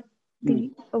violent, but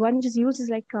the one which is used is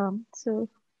like calm. So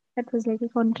that was like a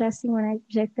contrasting one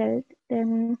which I felt.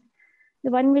 Then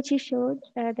the one which you showed,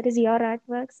 that is your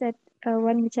artworks, that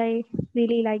one which I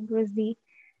really liked was the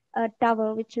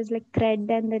tower, which was like thread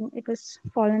and then it was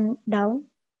fallen down.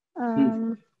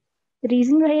 The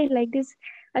reason why I like this,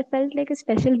 I felt like a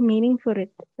special meaning for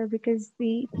it, because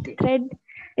the thread,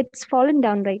 it's fallen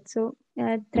down, right? So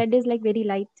thread is like very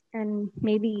light, and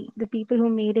maybe the people who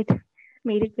made it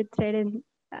with thread, and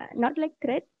not like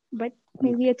thread, but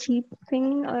maybe a cheap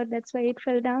thing, or that's why it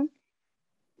fell down.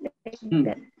 Like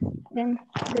that. Then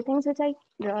the things which I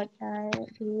got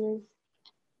is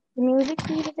the music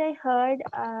piece which I heard.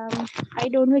 I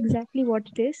don't know exactly what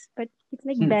it is, but it's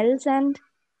like bells and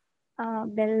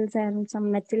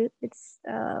some metal. It's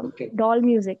doll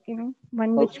music,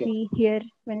 one which we hear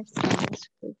when it's sounds.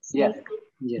 It's like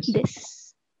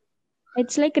this.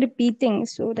 It's like repeating,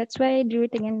 so that's why I drew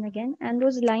it again and again. And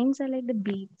those lines are like the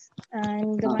beats,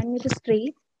 and the one with the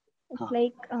straight, it's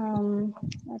like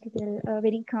a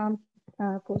very calm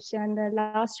posture. And the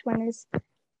last one is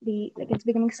it's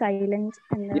becoming silent,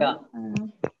 and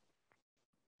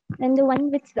the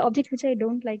one which the object which I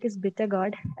don't like is bitter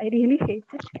god. I really hate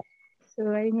it. So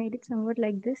I made it somewhat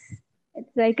like this.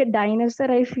 It's like a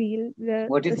dinosaur, I feel.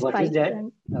 What is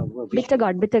that? Bitter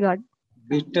god. Bitter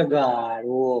god.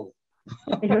 Oh.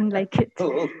 I don't like it.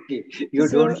 Okay. You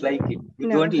don't like it. You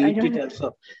don't eat it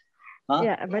also. Huh?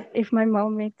 Yeah, but if my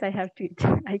mom makes, I have to eat.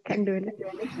 I can't do it.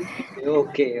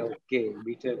 Okay.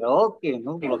 Bitter. Okay,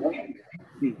 no problem.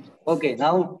 Okay,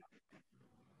 now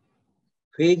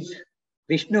please,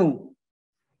 Vishnu.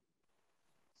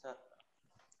 Sir.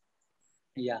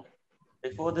 Yeah.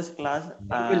 Before this class,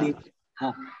 I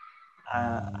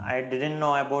didn't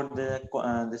know about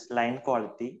this line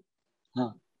quality.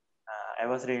 I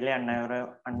was really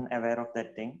unaware of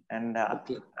that thing, and now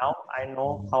I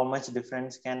know how much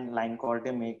difference can line quality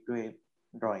make to a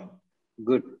drawing.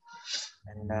 Good.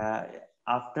 And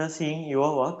after seeing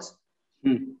your works,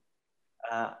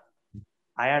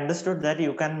 I understood that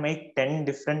you can make 10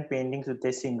 different paintings with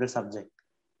a single subject.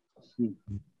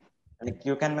 Like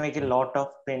you can make a lot of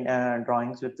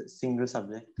drawings with a single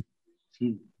subject.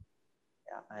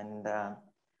 Yeah,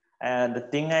 and the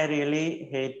thing I really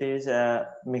hate is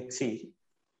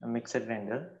mixer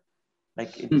grinder.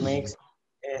 Like it makes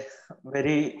a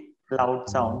very loud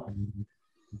sound.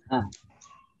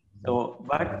 So,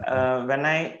 but when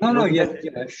I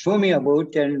show me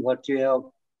about and what you have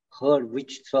heard,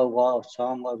 which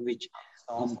song or which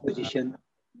composition.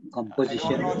 I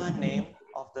don't know the name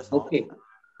of the song. Okay,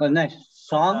 nice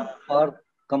song or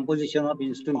composition of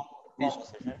instrument.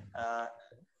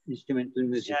 Instrumental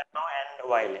music. Piano and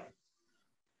violin.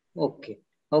 Okay,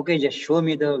 okay, just show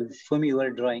me your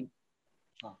drawing.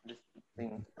 This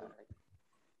thing.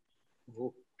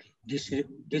 Okay,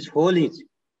 this whole is.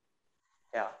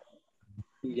 Yeah.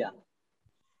 Yeah.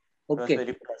 Okay. It was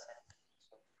very pleasant.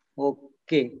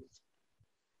 Okay.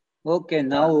 Okay.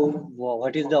 Now,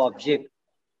 what is the object?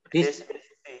 This.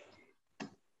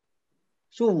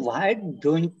 So why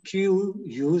don't you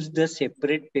use the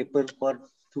separate paper for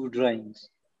two drawings?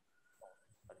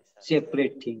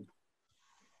 Separate thing.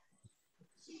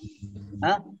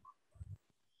 Huh?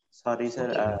 Sorry,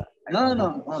 sir.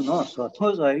 No. So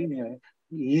sorry.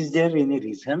 Is there any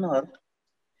reason, or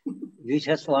you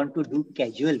just want to do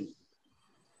casually?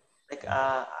 Like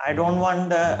I don't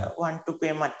want to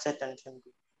pay much attention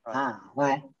to.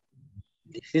 Why?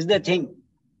 This is the thing.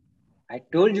 I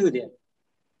told you that.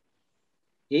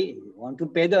 Hey, you want to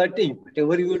pay the attention,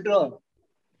 whatever you draw.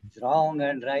 Wrong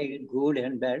and right, good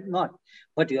and bad, not.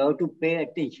 But you have to pay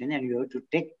attention and you have to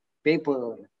take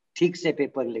paper, thick से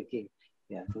paper लेके.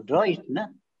 You have to draw it,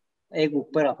 ना? एक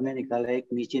ऊपर आपने निकाला, एक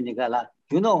नीचे निकाला.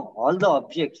 You know, all the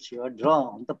objects you have drawn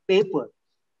on the paper.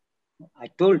 I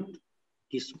told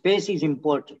the space is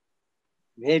important.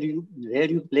 Where you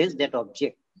place that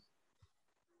object.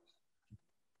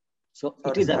 So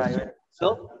it is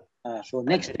so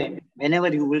next time,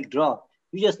 whenever you will draw,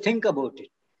 you just think about it.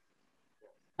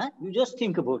 You just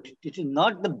think about it. It is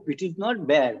not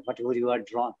bad, whatever you are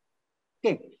drawn.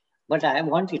 Okay. But I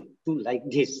want it to like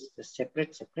this,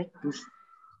 separate.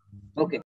 Okay.